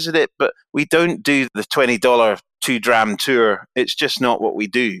you can visit it, but we don't do the $20 2-dram tour. It's just not what we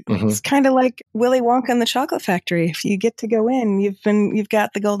do. It's kind of like Willy Wonka and the Chocolate Factory. If you get to go in, you've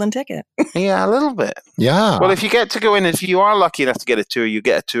got the golden ticket. Yeah, a little bit. Yeah. Well, if you get to go in, if you are lucky enough to get a tour, you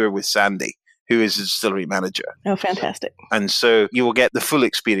get a tour with Sandy, who is the distillery manager. Oh, fantastic. And so you will get the full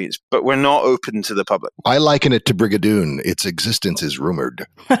experience, but we're not open to the public. I liken it to Brigadoon. Its existence is rumored.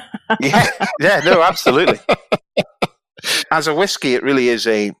 Yeah, no, absolutely. As a whiskey, it really is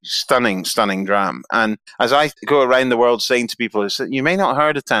a stunning, stunning dram. And as I go around the world saying to people, you may not have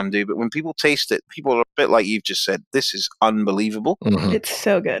heard of Tamdhu, but when people taste it, people are a bit like you've just said, this is unbelievable. It's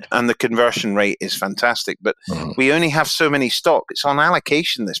so good. And the conversion rate is fantastic. But we only have so many stock. It's on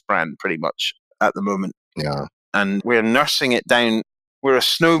allocation, this brand, pretty much at the moment. Yeah. And we're nursing it down. We're a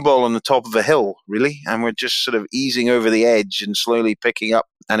snowball on the top of a hill, really, and we're just sort of easing over the edge and slowly picking up.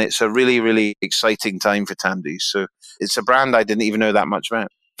 And it's a really, really exciting time for Tamdhu. So it's a brand I didn't even know that much about.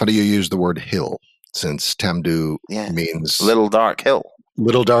 Funny you use the word hill, since Tamdhu means... Little dark hill.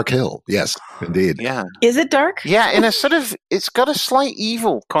 Little dark hill, yes, indeed. Yeah. Is it dark? Yeah, in a sort of, it's got a slight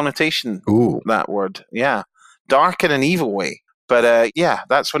evil connotation, that word. Yeah, dark in an evil way. But yeah,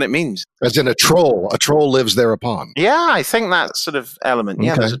 that's what it means. As in a troll. A troll lives thereupon. Yeah, I think that sort of element.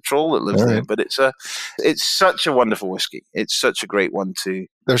 Yeah, there's a troll that lives there. But it's such a wonderful whiskey. It's such a great one too.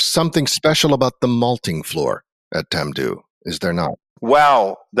 There's something special about the malting floor at Tamdhu, is there not?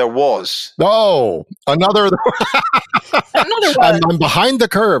 Well, there was. Oh, another one. I'm behind the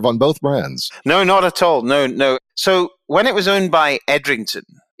curve on both brands. No, not at all. No. So when it was owned by Edrington,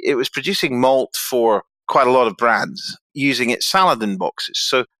 it was producing malt for quite a lot of brands using its Saladin boxes.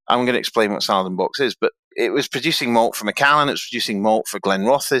 So I'm going to explain what Saladin box is, but it was producing malt for Macallan, it was producing malt for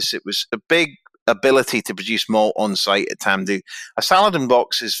Glenrothes. It was a big ability to produce malt on site at Tamdhu. A Saladin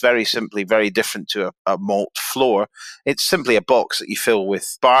box is very simply very different to a malt floor. It's simply a box that you fill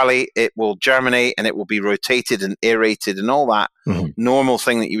with barley. It will germinate and it will be rotated and aerated and all that normal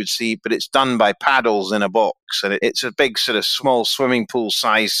thing that you would see, but it's done by paddles in a box, and it's a big sort of small swimming pool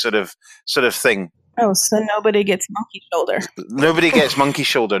size sort of thing. Oh, so nobody gets monkey shoulder. Nobody gets monkey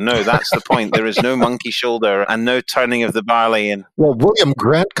shoulder. No, that's the point. There is no monkey shoulder and no turning of the barley. And well, William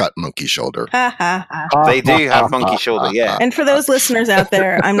Grant got monkey shoulder. They do have monkey shoulder, yeah. And for those listeners out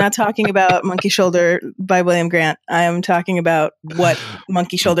there, I'm not talking about Monkey Shoulder by William Grant. I am talking about what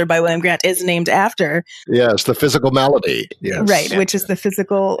Monkey Shoulder by William Grant is named after. Yes, the physical malady. Yes. Right, which is the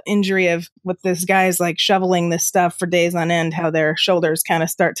physical injury of with this guy's like shoveling this stuff for days on end, how their shoulders kind of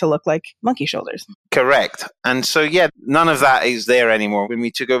start to look like monkey shoulders. Correct. And so, yeah, none of that is there anymore. When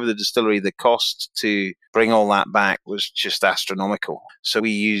we took over the distillery, the cost to bring all that back was just astronomical. So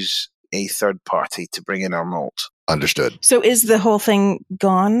we use a third party to bring in our malt. Understood. So is the whole thing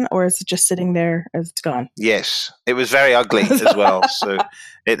gone, or is it just sitting there as it's gone? Yes. It was very ugly as well. So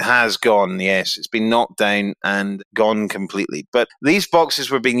it has gone, yes. It's been knocked down and gone completely. But these boxes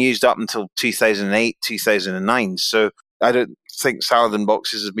were being used up until 2008, 2009. So I don't think Saladin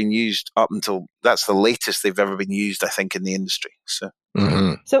boxes have been used up until that's the latest they've ever been used, I think, in the industry. So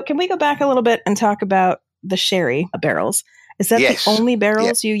can we go back a little bit and talk about the sherry barrels? Is that the only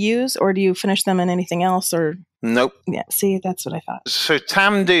barrels you use, or do you finish them in anything else? Or nope. Yeah, see, that's what I thought. So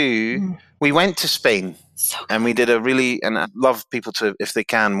Tamdhu, we went to Spain. And we did and I love people to, if they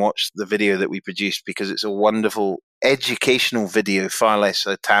can, watch the video that we produced, because it's a wonderful educational video, far less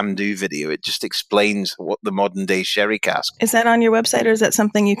a Tamdhu video. It just explains what the modern day sherry cask. Is that on your website, or is that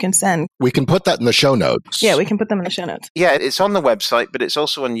something you can send? We can put that in the show notes. Yeah, we can put them in the show notes. Yeah, it's on the website, but it's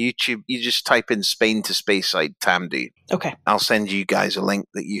also on YouTube. You just type in Spain to Speyside Tamdhu. Okay. I'll send you guys a link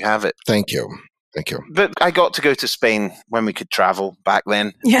that you have it. Thank you. But I got to go to Spain when we could travel back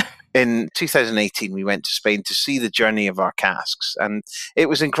then. Yeah. In 2018, we went to Spain to see the journey of our casks. And it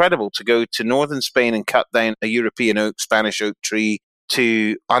was incredible to go to northern Spain and cut down a European oak, Spanish oak tree,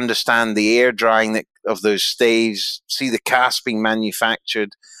 to understand the air drying of those staves, see the cask being manufactured,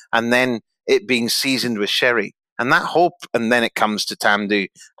 and then it being seasoned with sherry. And then it comes to Tamdhu.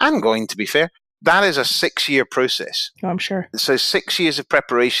 I'm going to be fair. That is a 6-year process. Oh, I'm sure. So 6 years of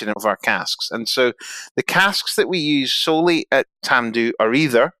preparation of our casks. And so the casks that we use solely at Tamdhu are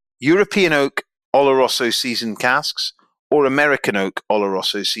either European oak Oloroso seasoned casks or American oak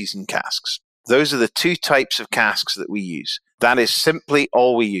Oloroso seasoned casks. Those are the two types of casks that we use. That is simply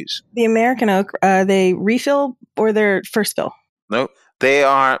all we use. The American oak, they refill or they're first fill? No. They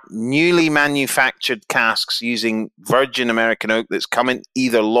are newly manufactured casks using virgin American oak that's come in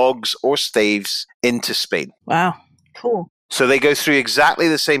either logs or staves into Spain. Wow, cool. So they go through exactly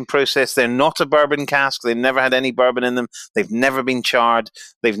the same process. They're not a bourbon cask. They've never had any bourbon in them. They've never been charred.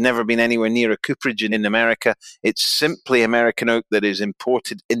 They've never been anywhere near a cooperage in America. It's simply American oak that is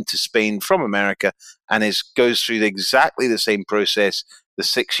imported into Spain from America and goes through exactly the same process, the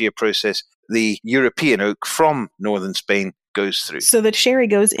 6-year process, the European oak from northern Spain goes through. So the sherry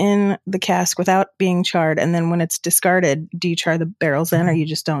goes in the cask without being charred, and then when it's discarded, do you char the barrels then, or you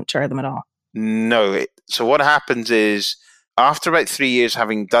just don't char them at all? No. So what happens is, after about 3 years,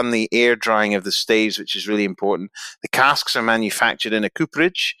 having done the air drying of the staves, which is really important, the casks are manufactured in a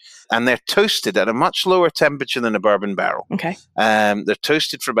cooperage, and they're toasted at a much lower temperature than a bourbon barrel. Okay. They're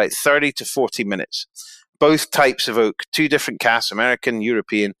toasted for about 30 to 40 minutes. Both types of oak, 2 different casks, American,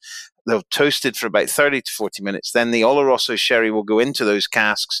 European. They're toasted for about 30 to 40 minutes. Then the Oloroso sherry will go into those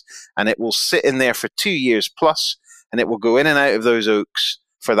casks, and it will sit in there for 2 years plus, and it will go in and out of those oaks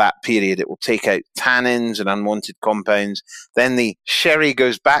for that period. It will take out tannins and unwanted compounds. Then the sherry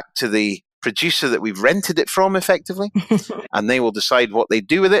goes back to the producer that we've rented it from, effectively, and they will decide what they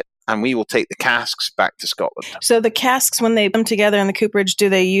do with it, and we will take the casks back to Scotland. So the casks, when they come together in the cooperage, do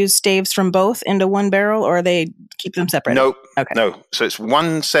they use staves from both into one barrel, or they keep them separate? No. Okay. No. So it's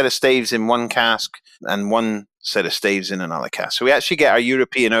one set of staves in one cask and one set of staves in another cask. So we actually get our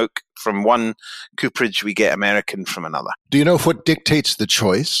European oak from one cooperage, we get American from another. Do you know what dictates the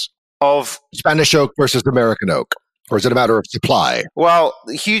choice of Spanish oak versus American oak? Or is it a matter of supply? Well,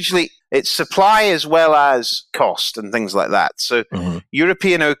 hugely, it's supply as well as cost and things like that. So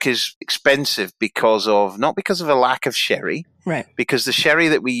European oak is expensive not because of a lack of sherry, right? Because the sherry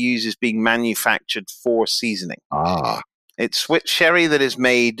that we use is being manufactured for seasoning. Ah. It's sherry that is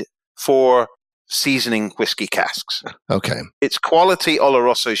made for seasoning whiskey casks. Okay. It's quality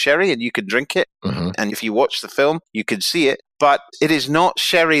Oloroso sherry, and you can drink it. And if you watch the film, you can see it. But it is not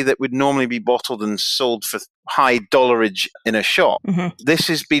sherry that would normally be bottled and sold for high dollarage in a shop. Mhm. This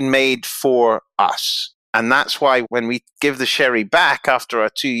has been made for us. And that's why when we give the sherry back after our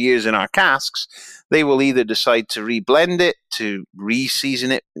 2 years in our casks, they will either decide to reblend it, to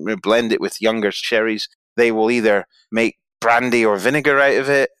re-season it, blend it with younger sherries. They will either make brandy or vinegar out of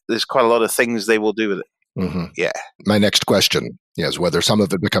it. There's quite a lot of things they will do with it. Mm-hmm. Yeah. My next question is whether some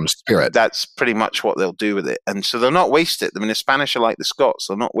of it becomes spirit. That's pretty much what they'll do with it. And so they'll not waste it. I mean, the Spanish are like the Scots.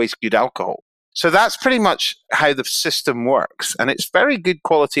 They'll not waste good alcohol. So that's pretty much how the system works. And it's very good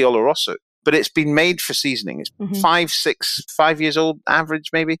quality Oloroso, but it's been made for seasoning. It's 5 years old,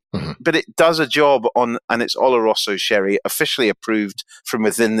 average maybe. Mhm. But it does a job on, and it's Oloroso sherry, officially approved from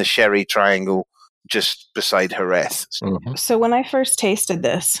within the Sherry Triangle, just beside Jerez. Mhm. So when I first tasted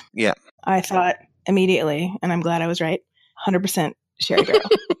this, Yeah. I thought immediately, and I'm glad I was right, 100% sherry barrel.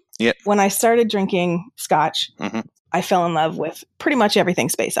 Yeah. When I started drinking scotch, Mhm. I fell in love with pretty much everything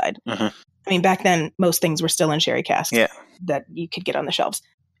Speyside. Mhm. I mean, back then, most things were still in sherry casks Yeah. that you could get on the shelves.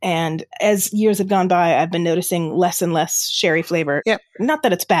 And as years have gone by, I've been noticing less and less sherry flavor. Yeah. Not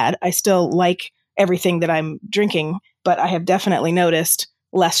that it's bad. I still like everything that I'm drinking, but I have definitely noticed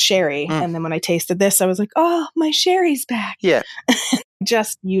less sherry. Mm. And then when I tasted this, I was like, oh, my sherry's back. Yeah.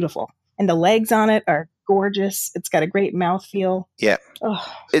 Just beautiful. And the legs on it are gorgeous. It's got a great mouthfeel. Yeah. Oh.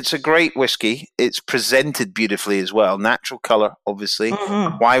 It's a great whiskey. It's presented beautifully as well. Natural color, obviously.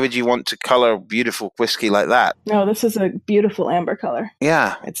 Mhm. Why would you want to color beautiful whiskey like that? No, this is a beautiful amber color.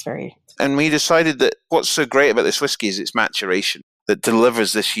 Yeah. It's very... And we decided that what's so great about this whiskey is its maturation that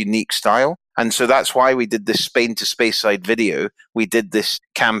delivers this unique style. And so that's why we did this Spain to Speyside video. We did this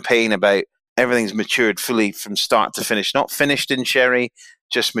campaign about everything's matured fully from start to finish, not finished in sherry,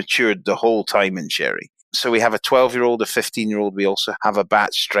 just matured the whole time in sherry. So we have a 12-year-old, a 15-year-old. We also have a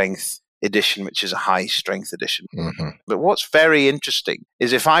batch strength edition, which is a high strength edition. Mhm. But what's very interesting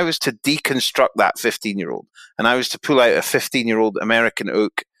is if I was to deconstruct that 15-year-old and I was to pull out a 15-year-old American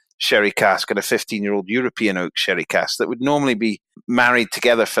oak sherry cask and a 15-year-old European oak sherry cask that would normally be married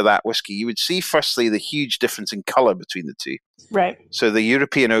together for that whiskey, you would see firstly the huge difference in color between the two. Right. So the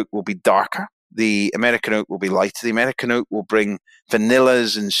European oak will be darker. The American oak will be lighter. The American oak will bring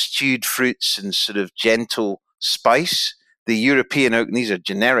vanillas and stewed fruits and sort of gentle spice. The European oak, and these are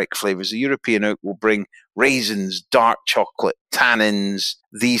generic flavors, the European oak will bring raisins, dark chocolate, tannins,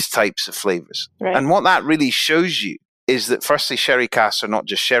 these types of flavors. Right. And what that really shows you is that firstly, sherry casks are not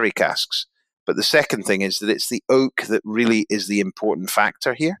just sherry casks. But the second thing is that it's the oak that really is the important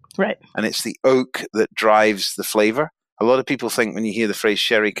factor here. Right. And it's the oak that drives the flavor. A lot of people think when you hear the phrase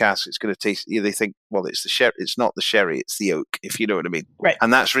sherry cask, it's going to taste, they think, well, it's the sherry. It's not the sherry, it's the oak, if you know what I mean. Right.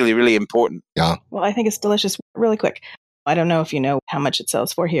 And that's really, really important. Yeah. Well, I think it's delicious. Really quick. I don't know if you know how much it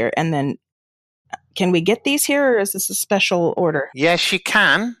sells for here. And then can we get these here or is this a special order? Yes, you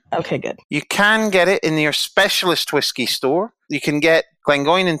can. Okay, good. You can get it in your specialist whiskey store. You can get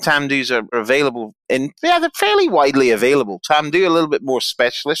Glengoyne and Tamdhu's are available they're fairly widely available. Tamdhu a little bit more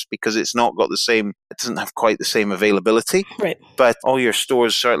specialist because it doesn't have quite the same availability. Right. But all your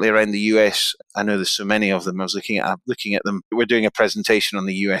stores, certainly around the US, I know there's so many of them. I was looking at them. We're doing a presentation on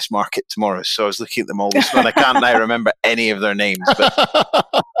the US market tomorrow, so I was looking at them all this month. I can't now remember any of their names,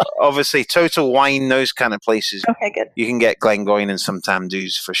 but obviously Total Wine, those kind of places. Okay, good. You can get Glengoyne and some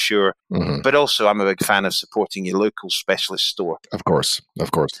Tamdhu's for sure. Mhm. But also, I'm a big fan of supporting your local specialist store, Of course.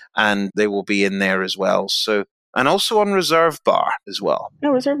 and they will be in there as well. So, and also on Reserve Bar as well. No,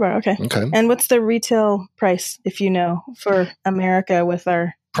 Reserve Bar. Okay. Okay. And what's the retail price, if you know, for America with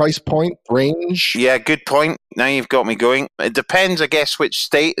our... Price point, range. Yeah, good point. Now you've got me going. It depends, I guess, which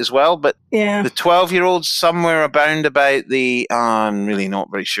state as well. But Yeah. the 12-year-olds somewhere about the. I'm really not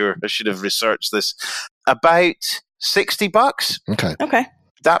very sure. I should have researched this. About $60. Okay. Okay.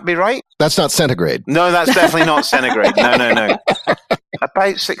 That be right? That's not centigrade. No, that's definitely not centigrade. No.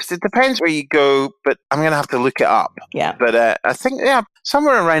 About 60. It depends where you go, but I'm going to have to look it up. Yeah. But I think,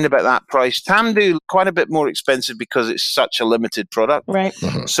 somewhere around about that price. Tamdhu, quite a bit more expensive because it's such a limited product. Right.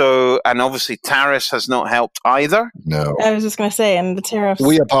 Mhm. So, and obviously tariffs has not helped either. No. I was just going to say, and the tariffs...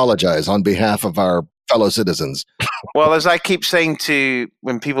 We apologize on behalf of our fellow citizens. Well, as I keep saying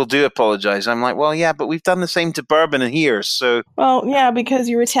when people do apologize, I'm like, well, yeah, but we've done the same to bourbon here. So, Well, yeah, because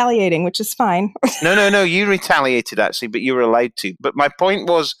you're retaliating, which is fine. no, you retaliated actually, but you were allowed to. But my point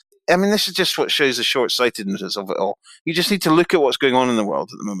was, I mean, this is just what shows the short-sightedness of it all. You just need to look at what's going on in the world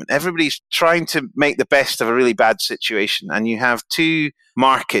at the moment. Everybody's trying to make the best of a really bad situation. And you have two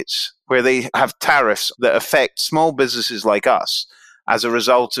markets where they have tariffs that affect small businesses like us as a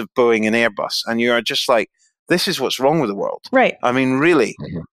result of Boeing and Airbus. And you are just like, this is what's wrong with the world. Right. I mean, really.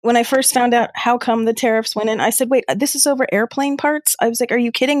 When I first found out how come the tariffs went in, I said, wait, this is over airplane parts? I was like, are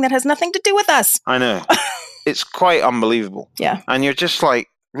you kidding? That has nothing to do with us. I know. It's quite unbelievable. Yeah. And you're just like,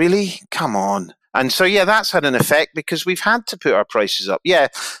 really? Come on. And so, yeah, that's had an effect because we've had to put our prices up. Yeah.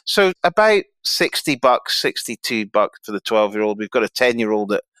 So about $60, $62 for the 12-year-old. We've got a 10-year-old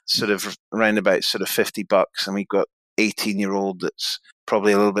that sort of around about sort of $50, and we've got 18-year-old that's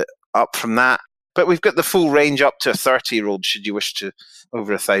probably a little bit up from that. But we've got the full range up to a 30-year-old, should you wish to,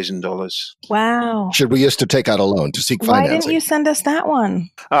 over $1,000. Wow. Should we used to take out a loan to seek Why financing? didn't you send us that one?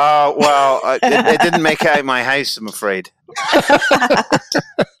 Well, it didn't make it out of my house, I'm afraid.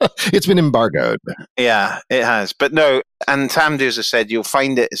 It's been embargoed. Yeah, it has. But no, and Tamdhu, as I said, you'll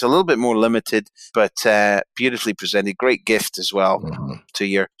find it's a little bit more limited, but beautifully presented. Great gift as well to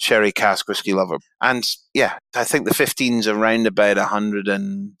your sherry cask whiskey lover. And yeah, I think the 15's around about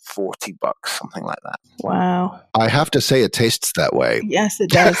 $140, something like that. Wow. I have to say it tastes that way. Yes,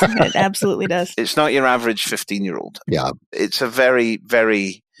 it does. It absolutely does. It's not your average 15-year-old. Yeah. It's a very,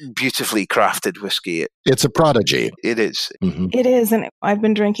 very beautifully crafted whiskey. It's a prodigy. It is. Mm-hmm. It is. And I've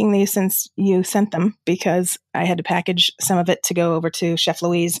been drinking these since you sent them because I had to package some of it to go over to Chef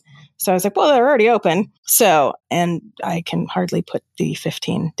Louise. So I was like, well, they're already open. So, and I can hardly put the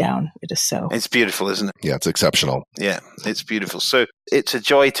 15 down. It is so. It's beautiful, isn't it? Yeah, it's exceptional. Yeah, it's beautiful. So it's a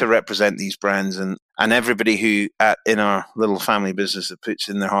joy to represent these brands and everybody who in our little family business that puts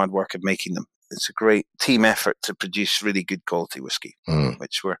in their hard work of making them. It's a great team effort to produce really good quality whiskey,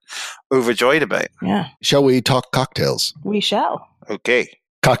 which we're overjoyed about. Yeah. Shall we talk cocktails? We shall. Okay.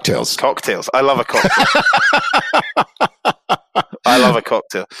 Cocktails. Cocktails. I love a cocktail. I love a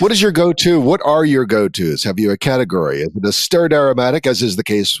cocktail. What is your go-to? What are your go-tos? Have you a category? Is it a stirred aromatic, as is the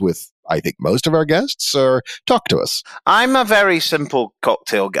case with, I think, most of our guests? Or talk to us. I'm a very simple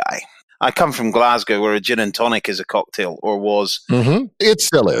cocktail guy. I come from Glasgow, where a gin and tonic is a cocktail, or was. Mm-hmm. It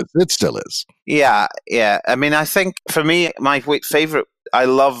still is. It still is. Yeah. I mean, I think for me, my favorite, I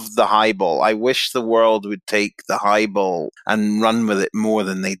love the highball. I wish the world would take the highball and run with it more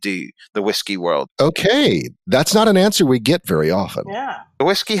than they do, the whiskey world. Okay. That's not an answer we get very often. Yeah. The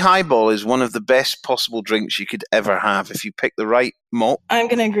whiskey highball is one of the best possible drinks you could ever have if you pick the right malt. I'm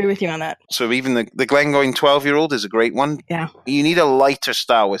going to agree with you on that. So even the Glengoyne 12-year-old is a great one. Yeah. You need a lighter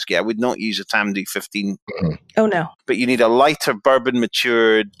style whiskey. I would not use a Tamdhu 15. Oh, no. But you need a lighter bourbon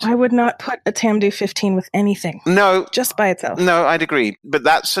matured. I would not put a Tamdhu 15 with anything. No. Just by itself. No, I'd agree. But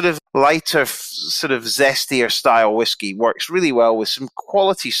that sort of lighter, sort of zestier style whiskey works really well with some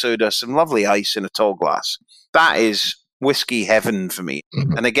quality soda, some lovely ice in a tall glass. That is whiskey heaven for me.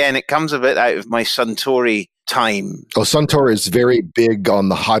 Mm-hmm. And again, it comes a bit out of my Suntory time. Oh, Suntory is very big on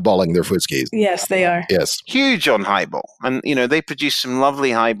the highballing their whiskeys. Yes, they are. Yes. Huge on highball. And, they produce some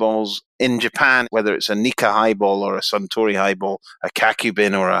lovely highballs in Japan, whether it's a Nikka highball or a Suntory highball, a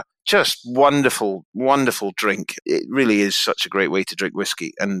Kakubin or a just wonderful, wonderful drink. It really is such a great way to drink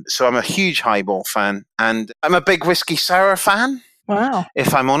whiskey. And so I'm a huge highball fan. And I'm a big whiskey sour fan. Wow.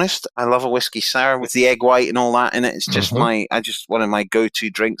 If I'm honest, I love a whiskey sour with the egg white and all that in it. It's just one of my go-to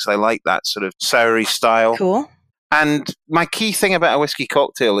drinks. I like that sort of soury style. Cool. And my key thing about a whiskey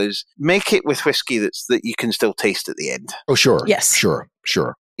cocktail is make it with whiskey that you can still taste at the end. Oh, sure. Yes. Sure.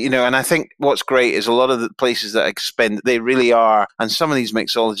 And I think what's great is a lot of the places that expend, they really are, and some of these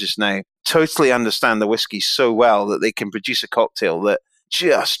mixologists now totally understand the whiskey so well that they can produce a cocktail that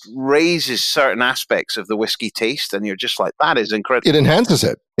just raises certain aspects of the whiskey taste, and you're just like, that is incredible. It enhances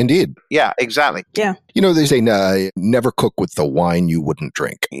it, indeed. Yeah, exactly. Yeah. They say never cook with the wine you wouldn't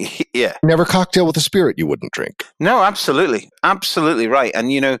drink. Yeah. Never cocktail with the spirit you wouldn't drink. No, absolutely. Absolutely right.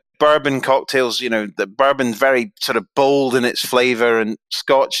 And, bourbon cocktails, the bourbon's very sort of bold in its flavor, and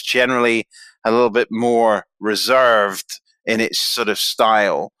Scotch generally a little bit more reserved in its sort of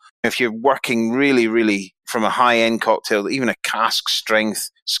style. If you're working really, really from a high-end cocktail, even a cask strength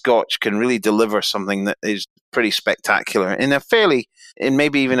Scotch can really deliver something that is pretty spectacular in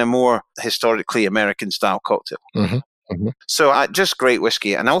maybe even a more historically American style cocktail. Mm-hmm. Mm-hmm. So just great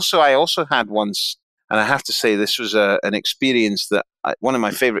whiskey. And I also had once, and I have to say this was an experience that one of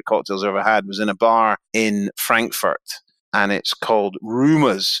my favorite cocktails I ever had was in a bar in Frankfurt, and it's called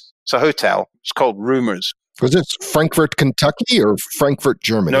Rumors. It's a hotel. It's called Rumors. Was it Frankfurt, Kentucky or Frankfurt,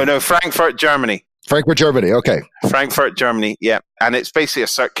 Germany? No, Frankfurt, Germany. Frankfurt, Germany. Okay. Frankfurt, Germany. Yeah. And it's basically a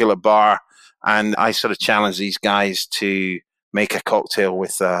circular bar. And I sort of challenged these guys to make a cocktail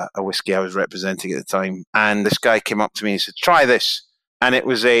with a whiskey I was representing at the time. And this guy came up to me and said, try this. And it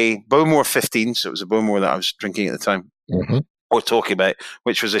was a Bowmore 15. So it was a Bowmore that I was drinking at the time, or talking about,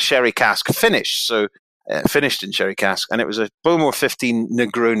 which was a sherry cask finish. So finished in sherry cask. And it was a Bowmore 15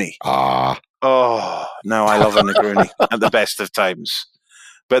 Negroni. Oh, no, I love a Negroni at the best of times.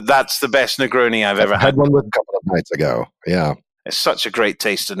 But that's the best Negroni I've ever had. I had one with a couple of nights ago. Yeah. It's such a great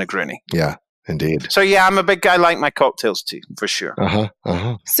taste of Negroni. Yeah. Indeed. So yeah, I'm a big guy. I like my cocktails too, for sure.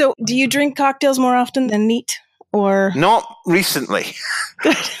 So do you drink cocktails more often than neat? Or Not recently,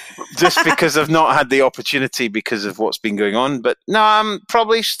 just because I've not had the opportunity because of what's been going on. But no, I'm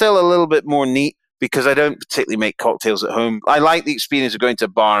probably still a little bit more neat because I don't particularly make cocktails at home. I like the experience of going to a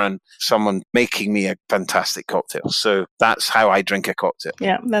bar and someone making me a fantastic cocktail. So that's how I drink a cocktail.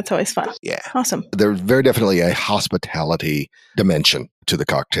 Yeah, that's always fun. Yeah. Awesome. There's very definitely a hospitality dimension to the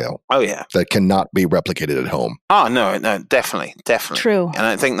cocktail Oh, yeah. that cannot be replicated at home. Oh, no, definitely. True. And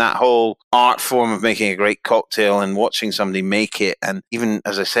I think that whole art form of making a great cocktail and watching somebody make it, and even,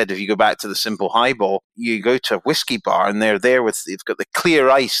 as I said, if you go back to the simple highball, you go to a whiskey bar and they're there they've got the clear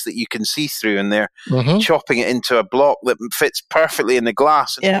ice that you can see through, and they're chopping it into a block that fits perfectly in the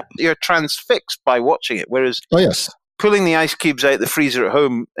glass. And Yeah. you're transfixed by watching it, whereas Oh, yes. pulling the ice cubes out the freezer at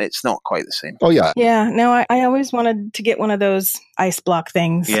home, it's not quite the same. Oh, yeah. Yeah, no, I always wanted to get one of those ice block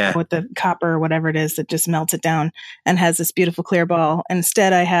things Yeah. with the copper or whatever it is that just melts it down and has this beautiful clear ball.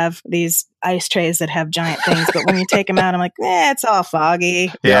 Instead, I have these ice trays that have giant things, but when you take them out, I'm like, it's all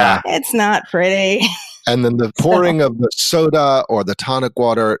foggy. Yeah. It's not pretty. And then the pouring of the soda or the tonic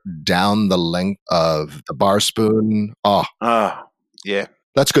water down the length of the bar spoon. Oh, Yeah.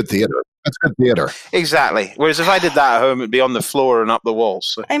 that's good theater. That's good theater. Exactly. Whereas if I did that at home, it'd be on the floor and up the walls.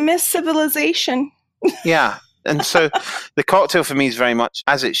 So, I miss civilization. yeah. And so the cocktail for me is very much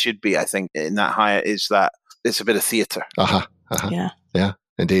as it should be, I think, in that higher, is that it's a bit of theatre. Yeah,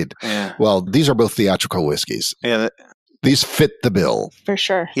 Indeed. Yeah. Well, these are both theatrical whiskeys. Yeah. These fit the bill. for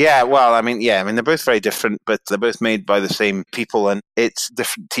sure. Yeah. Well, I mean, they're both very different, but they're both made by the same people and it's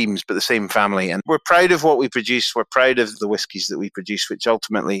different teams, but the same family. And we're proud of what we produce. We're proud of the whiskies that we produce, which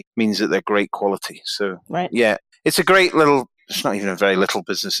ultimately means that they're great quality. So, Right. yeah, it's a great little, it's not even a very little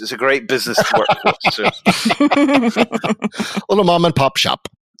business. It's a great business to work for. So, Little mom and pop shop.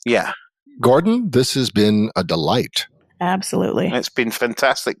 yeah, Gordon, this has been a delight. Absolutely. it's been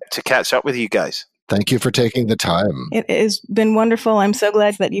fantastic to catch up with you guys. Thank you for taking the time. It has been wonderful. I'm so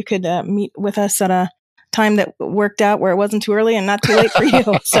glad that you could meet with us at a time that worked out where it wasn't too early and not too late for you.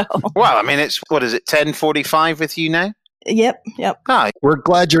 So, Well, I mean, it's, what is it, 10:45 with you now? yep. Ah, We're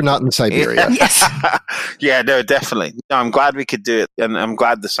glad you're not in Siberia. Yes. Yeah, no, definitely. No, I'm glad we could do it, and I'm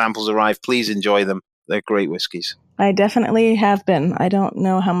glad the samples arrived. Please enjoy them. They're great whiskies. I definitely have been. I don't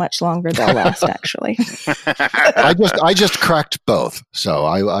know how much longer they'll last, actually. I just cracked both, so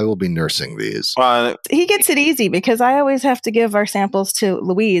I will be nursing these. Well, He gets it easy because I always have to give our samples to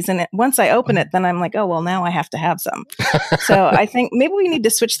Louise. And once I open it, then I'm like, oh, well, now I have to have some. So I think maybe we need to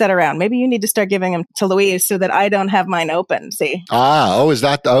switch that around. Maybe you need to start giving them to Louise so that I don't have mine open. See? Is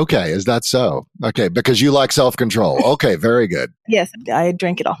that okay? Is that so? Okay, because you like self-control. Okay, very good. Yes, I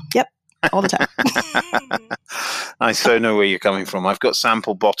drink it all. Yep. All the time. I so know where you're coming from. I've got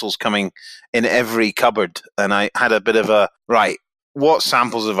sample bottles coming in every cupboard, and I had a bit of a, right, what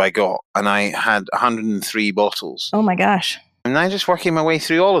samples have I got? And I had 103 bottles. Oh my gosh. And I'm just working my way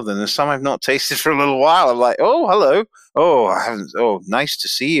through all of them. There's some I've not tasted for a little while. I'm like, oh, hello. Oh, I haven't. Oh, nice to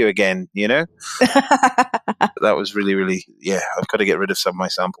see you again, you know? That was really, really, I've got to get rid of some of my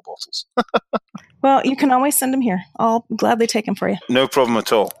sample bottles. Well, you can always send them here. I'll gladly take them for you. No problem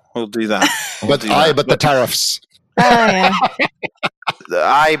at all. We'll do that. But the tariffs. Yeah.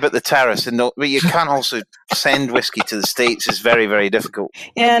 But the tariffs. But you can't also send whiskey to the States. Is very, very difficult.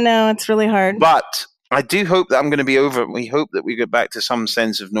 Yeah, no, it's really hard. But I do hope that I'm going to be over. We hope that we get back to some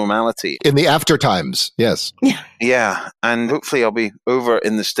sense of normality. In the after times, yes. Yeah, and hopefully I'll be over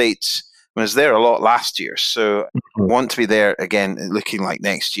in the States. I was there a lot last year, so I want to be there again, looking like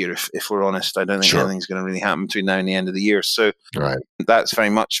next year, if we're honest. I don't think anything's going to really happen between now and the end of the year. So that's very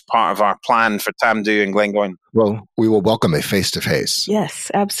much part of our plan for Tamdhu and Glengoyne. Well, we will welcome a face-to-face.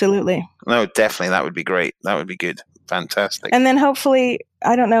 Yes, absolutely. No, definitely. That would be great. That would be good. Fantastic. And then hopefully,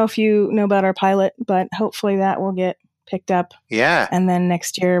 I don't know if you know about our pilot, but hopefully that will get picked up. Yeah. And then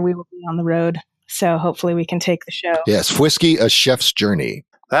next year we will be on the road. So hopefully we can take the show. Yes, Whiskey, A Chef's Journey.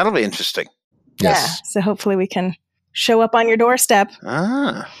 That'll be interesting. Yes. Yeah. So hopefully we can show up on your doorstep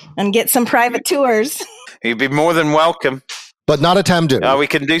and get some private tours. You'd be more than welcome. But not a Tamdhu. We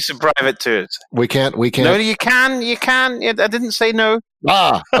can do some private tours. We can't. No, you can. I didn't say no.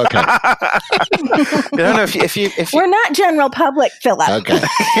 Ah, okay. I don't know if you We're not general public, Philip. Okay.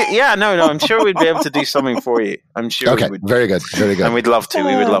 Yeah, no. I'm sure we'd be able to do something for you. I'm sure Okay. we would. Very good. Very good. And we'd love to.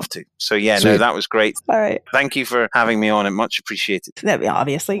 We would love to. So yeah, Sweet. no, that was great. All right. Thank you for having me on. It much appreciated.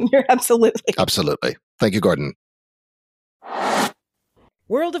 Obviously, you're absolutely. Absolutely. Thank you, Gordon.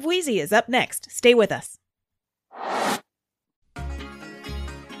 World of Wheezy is up next. Stay with us.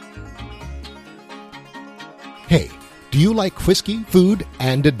 Hey, do you like whiskey, food,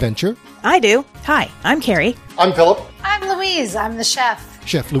 and adventure? I do. Hi, I'm Carrie. I'm Philip. I'm Louise. I'm the chef.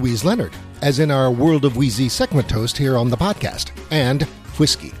 Chef Louise Leonard, as in our World of Wheezy segment host here on the podcast. And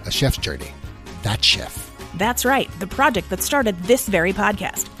Whiskey, A Chef's Journey. That chef. That's right, the project that started this very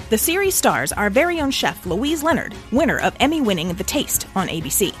podcast. The series stars our very own chef, Louise Leonard, winner of Emmy-winning The Taste on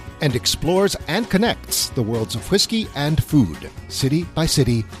ABC. And explores and connects the worlds of whiskey and food, city by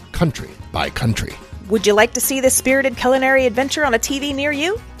city, country by country. Would you like to see this spirited culinary adventure on a TV near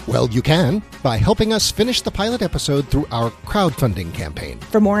you? Well, you can by helping us finish the pilot episode through our crowdfunding campaign.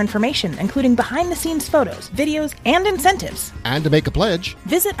 For more information, including behind-the-scenes photos, videos, and incentives, And to make a pledge,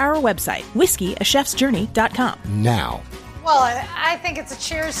 visit our website, whiskeyashefsjourney.com. now. Well, I think it's a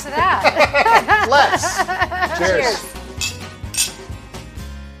cheers to that. Let's. Cheers.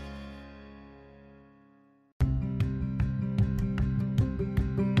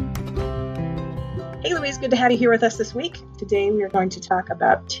 Hey Louise, good to have you here with us this week. Today we are going to talk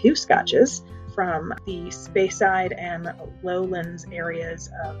about two scotches from the Speyside and Lowlands areas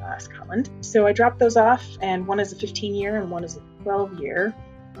of Scotland. So I dropped those off, and one is a 15-year and one is a 12-year.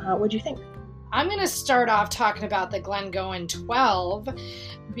 What'd you think? I'm going to start off talking about the Glengoyne 12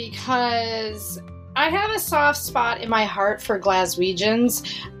 because I have a soft spot in my heart for Glaswegians.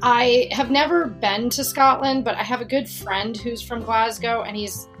 I have never been to Scotland, but I have a good friend who's from Glasgow, and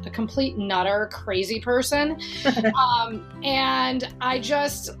he's a complete nutter, crazy person. And I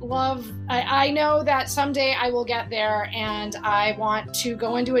just love, I know that someday I will get there and I want to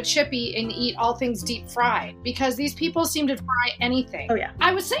go into a chippy and eat all things deep fried because these people seem to fry anything. Oh, yeah.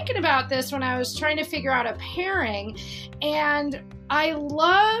 I was thinking about this when I was trying to figure out a pairing, and I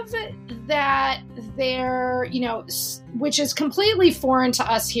love that they're, which is completely foreign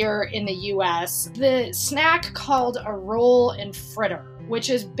to us here in the US, the snack called a roll and fritter, which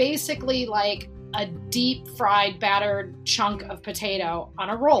is basically like a deep fried battered chunk of potato on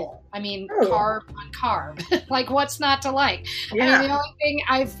a roll. I mean, carb on carb. Like, what's not to like? Yeah. I mean, the only thing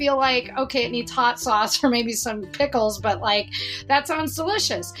I feel like, okay, it needs hot sauce or maybe some pickles, but like, that sounds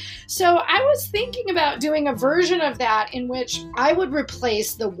delicious. So I was thinking about doing a version of that in which I would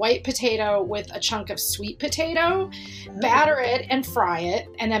replace the white potato with a chunk of sweet potato, batter it and fry it,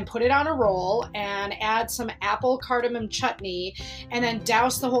 and then put it on a roll and add some apple cardamom chutney, and then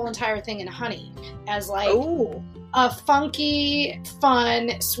douse the whole entire thing in honey as like a funky,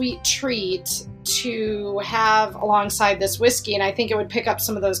 fun, sweet treat to have alongside this whiskey. And I think it would pick up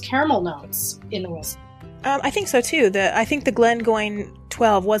some of those caramel notes in the whiskey. I think so too. I think the Glengoyne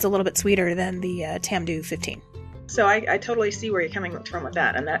 12 was a little bit sweeter than the Tamdhu 15. So I totally see where you're coming from with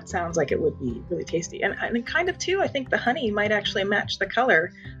that, and that sounds like it would be really tasty. And kind of too, I think the honey might actually match the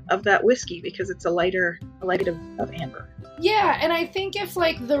color of that whiskey because it's a light of amber. Yeah, and I think if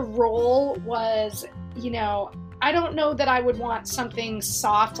like the roll was, I don't know that I would want something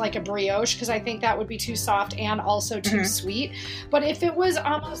soft like a brioche because I think that would be too soft and also too sweet. But if it was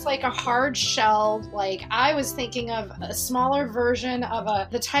almost like a hard shelled, like I was thinking of a smaller version of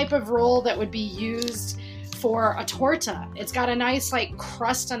the type of roll that would be used for a torta. It's got a nice like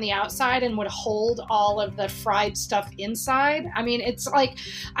crust on the outside and would hold all of the fried stuff inside. I mean,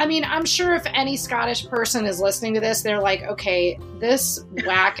 I'm sure if any Scottish person is listening to this, they're like, okay, this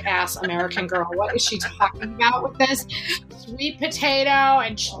whack ass American girl, what is she talking about with this? Sweet potato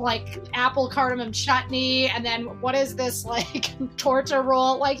and like apple cardamom chutney, and then what is this like torta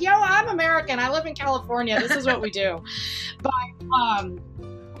roll? Like, I'm American. I live in California. This is what we do.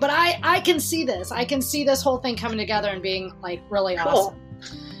 But I can see this. I can see this whole thing coming together and being like really awesome.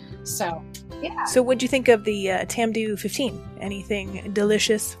 So, yeah. So what'd you think of the Tamdhu 15? Anything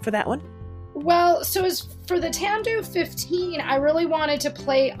delicious for that one? Well, so as for the Tamdhu 15, I really wanted to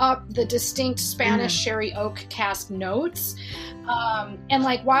play up the distinct Spanish sherry oak cask notes. And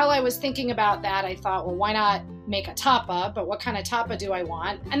like while I was thinking about that, I thought, well, why not make a tapa? But what kind of tapa do I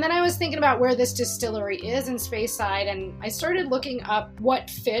want? And then I was thinking about where this distillery is in Speyside, and I started looking up what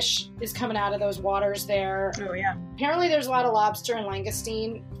fish is coming out of those waters there. Oh, yeah. Apparently there's a lot of lobster and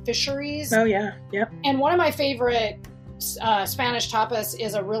langoustine fisheries. Oh, yeah. Yep. And one of my favorite Spanish tapas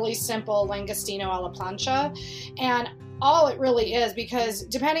is a really simple langostino a la plancha. And all it really is, because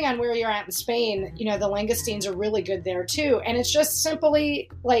depending on where you're at in Spain, the langoustines are really good there too. And it's just simply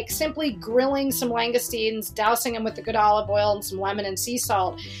grilling some langoustines, dousing them with the good olive oil and some lemon and sea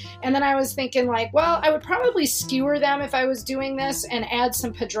salt. And then I was thinking like, well, I would probably skewer them if I was doing this and add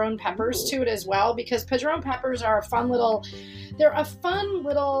some padron peppers to it as well, because padron peppers are a fun little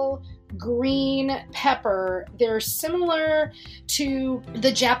green pepper. They're similar to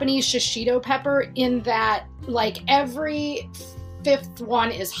the Japanese shishito pepper in that like every fifth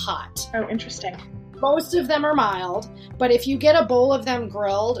one is hot. Oh, interesting. Most of them are mild, but if you get a bowl of them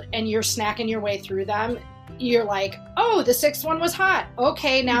grilled and you're snacking your way through them, you're like, oh, the sixth one was hot.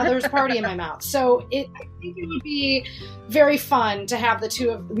 Okay, now there's a party in my mouth. So I think it would be very fun to have the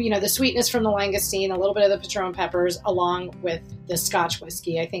two of, the sweetness from the langoustine, a little bit of the Patron peppers, along with the Scotch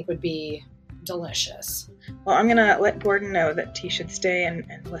whiskey, I think would be delicious. Well, I'm going to let Gordon know that he should stay and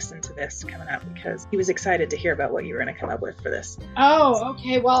listen to this coming up, because he was excited to hear about what you were going to come up with for this. Oh,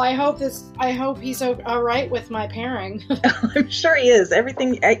 okay. Well, I hope he's all right with my pairing. I'm sure he is.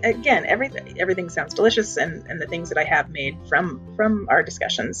 Everything sounds delicious, and the things that I have made from our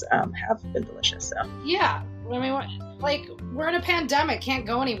discussions have been delicious. So yeah. I mean, we're in a pandemic, can't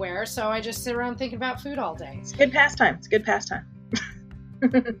go anywhere, so I just sit around thinking about food all day. It's a good pastime.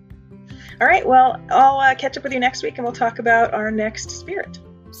 All right, well, I'll catch up with you next week, and we'll talk about our next spirit.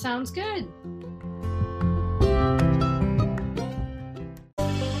 Sounds good.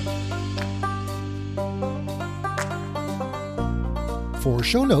 For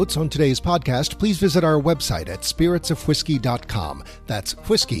show notes on today's podcast, please visit our website at spiritsofwhiskey.com. That's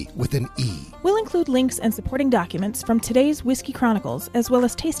whiskey with an E. We'll include links and supporting documents from today's Whiskey Chronicles, as well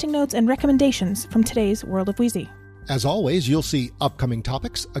as tasting notes and recommendations from today's World of Wheezy. As always, you'll see upcoming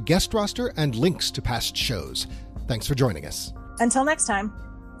topics, a guest roster, and links to past shows. Thanks for joining us. Until next time,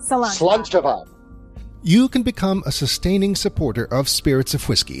 Salam. Slunchava. You can become a sustaining supporter of Spirits of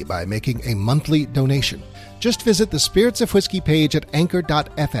Whiskey by making a monthly donation. Just visit the Spirits of Whiskey page at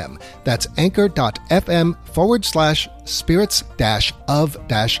anchor.fm. That's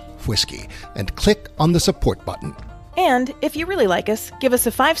anchor.fm/spirits-of-whiskey and click on the support button. And if you really like us, give us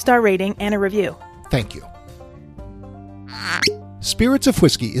a 5-star rating and a review. Thank you. Spirits of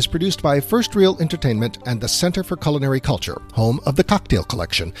Whiskey is produced by First Reel Entertainment and the Center for Culinary Culture, home of the Cocktail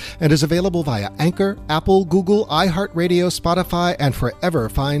Collection, and is available via Anchor, Apple, Google, iHeartRadio, Spotify, and wherever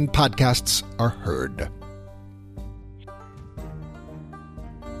fine podcasts are heard.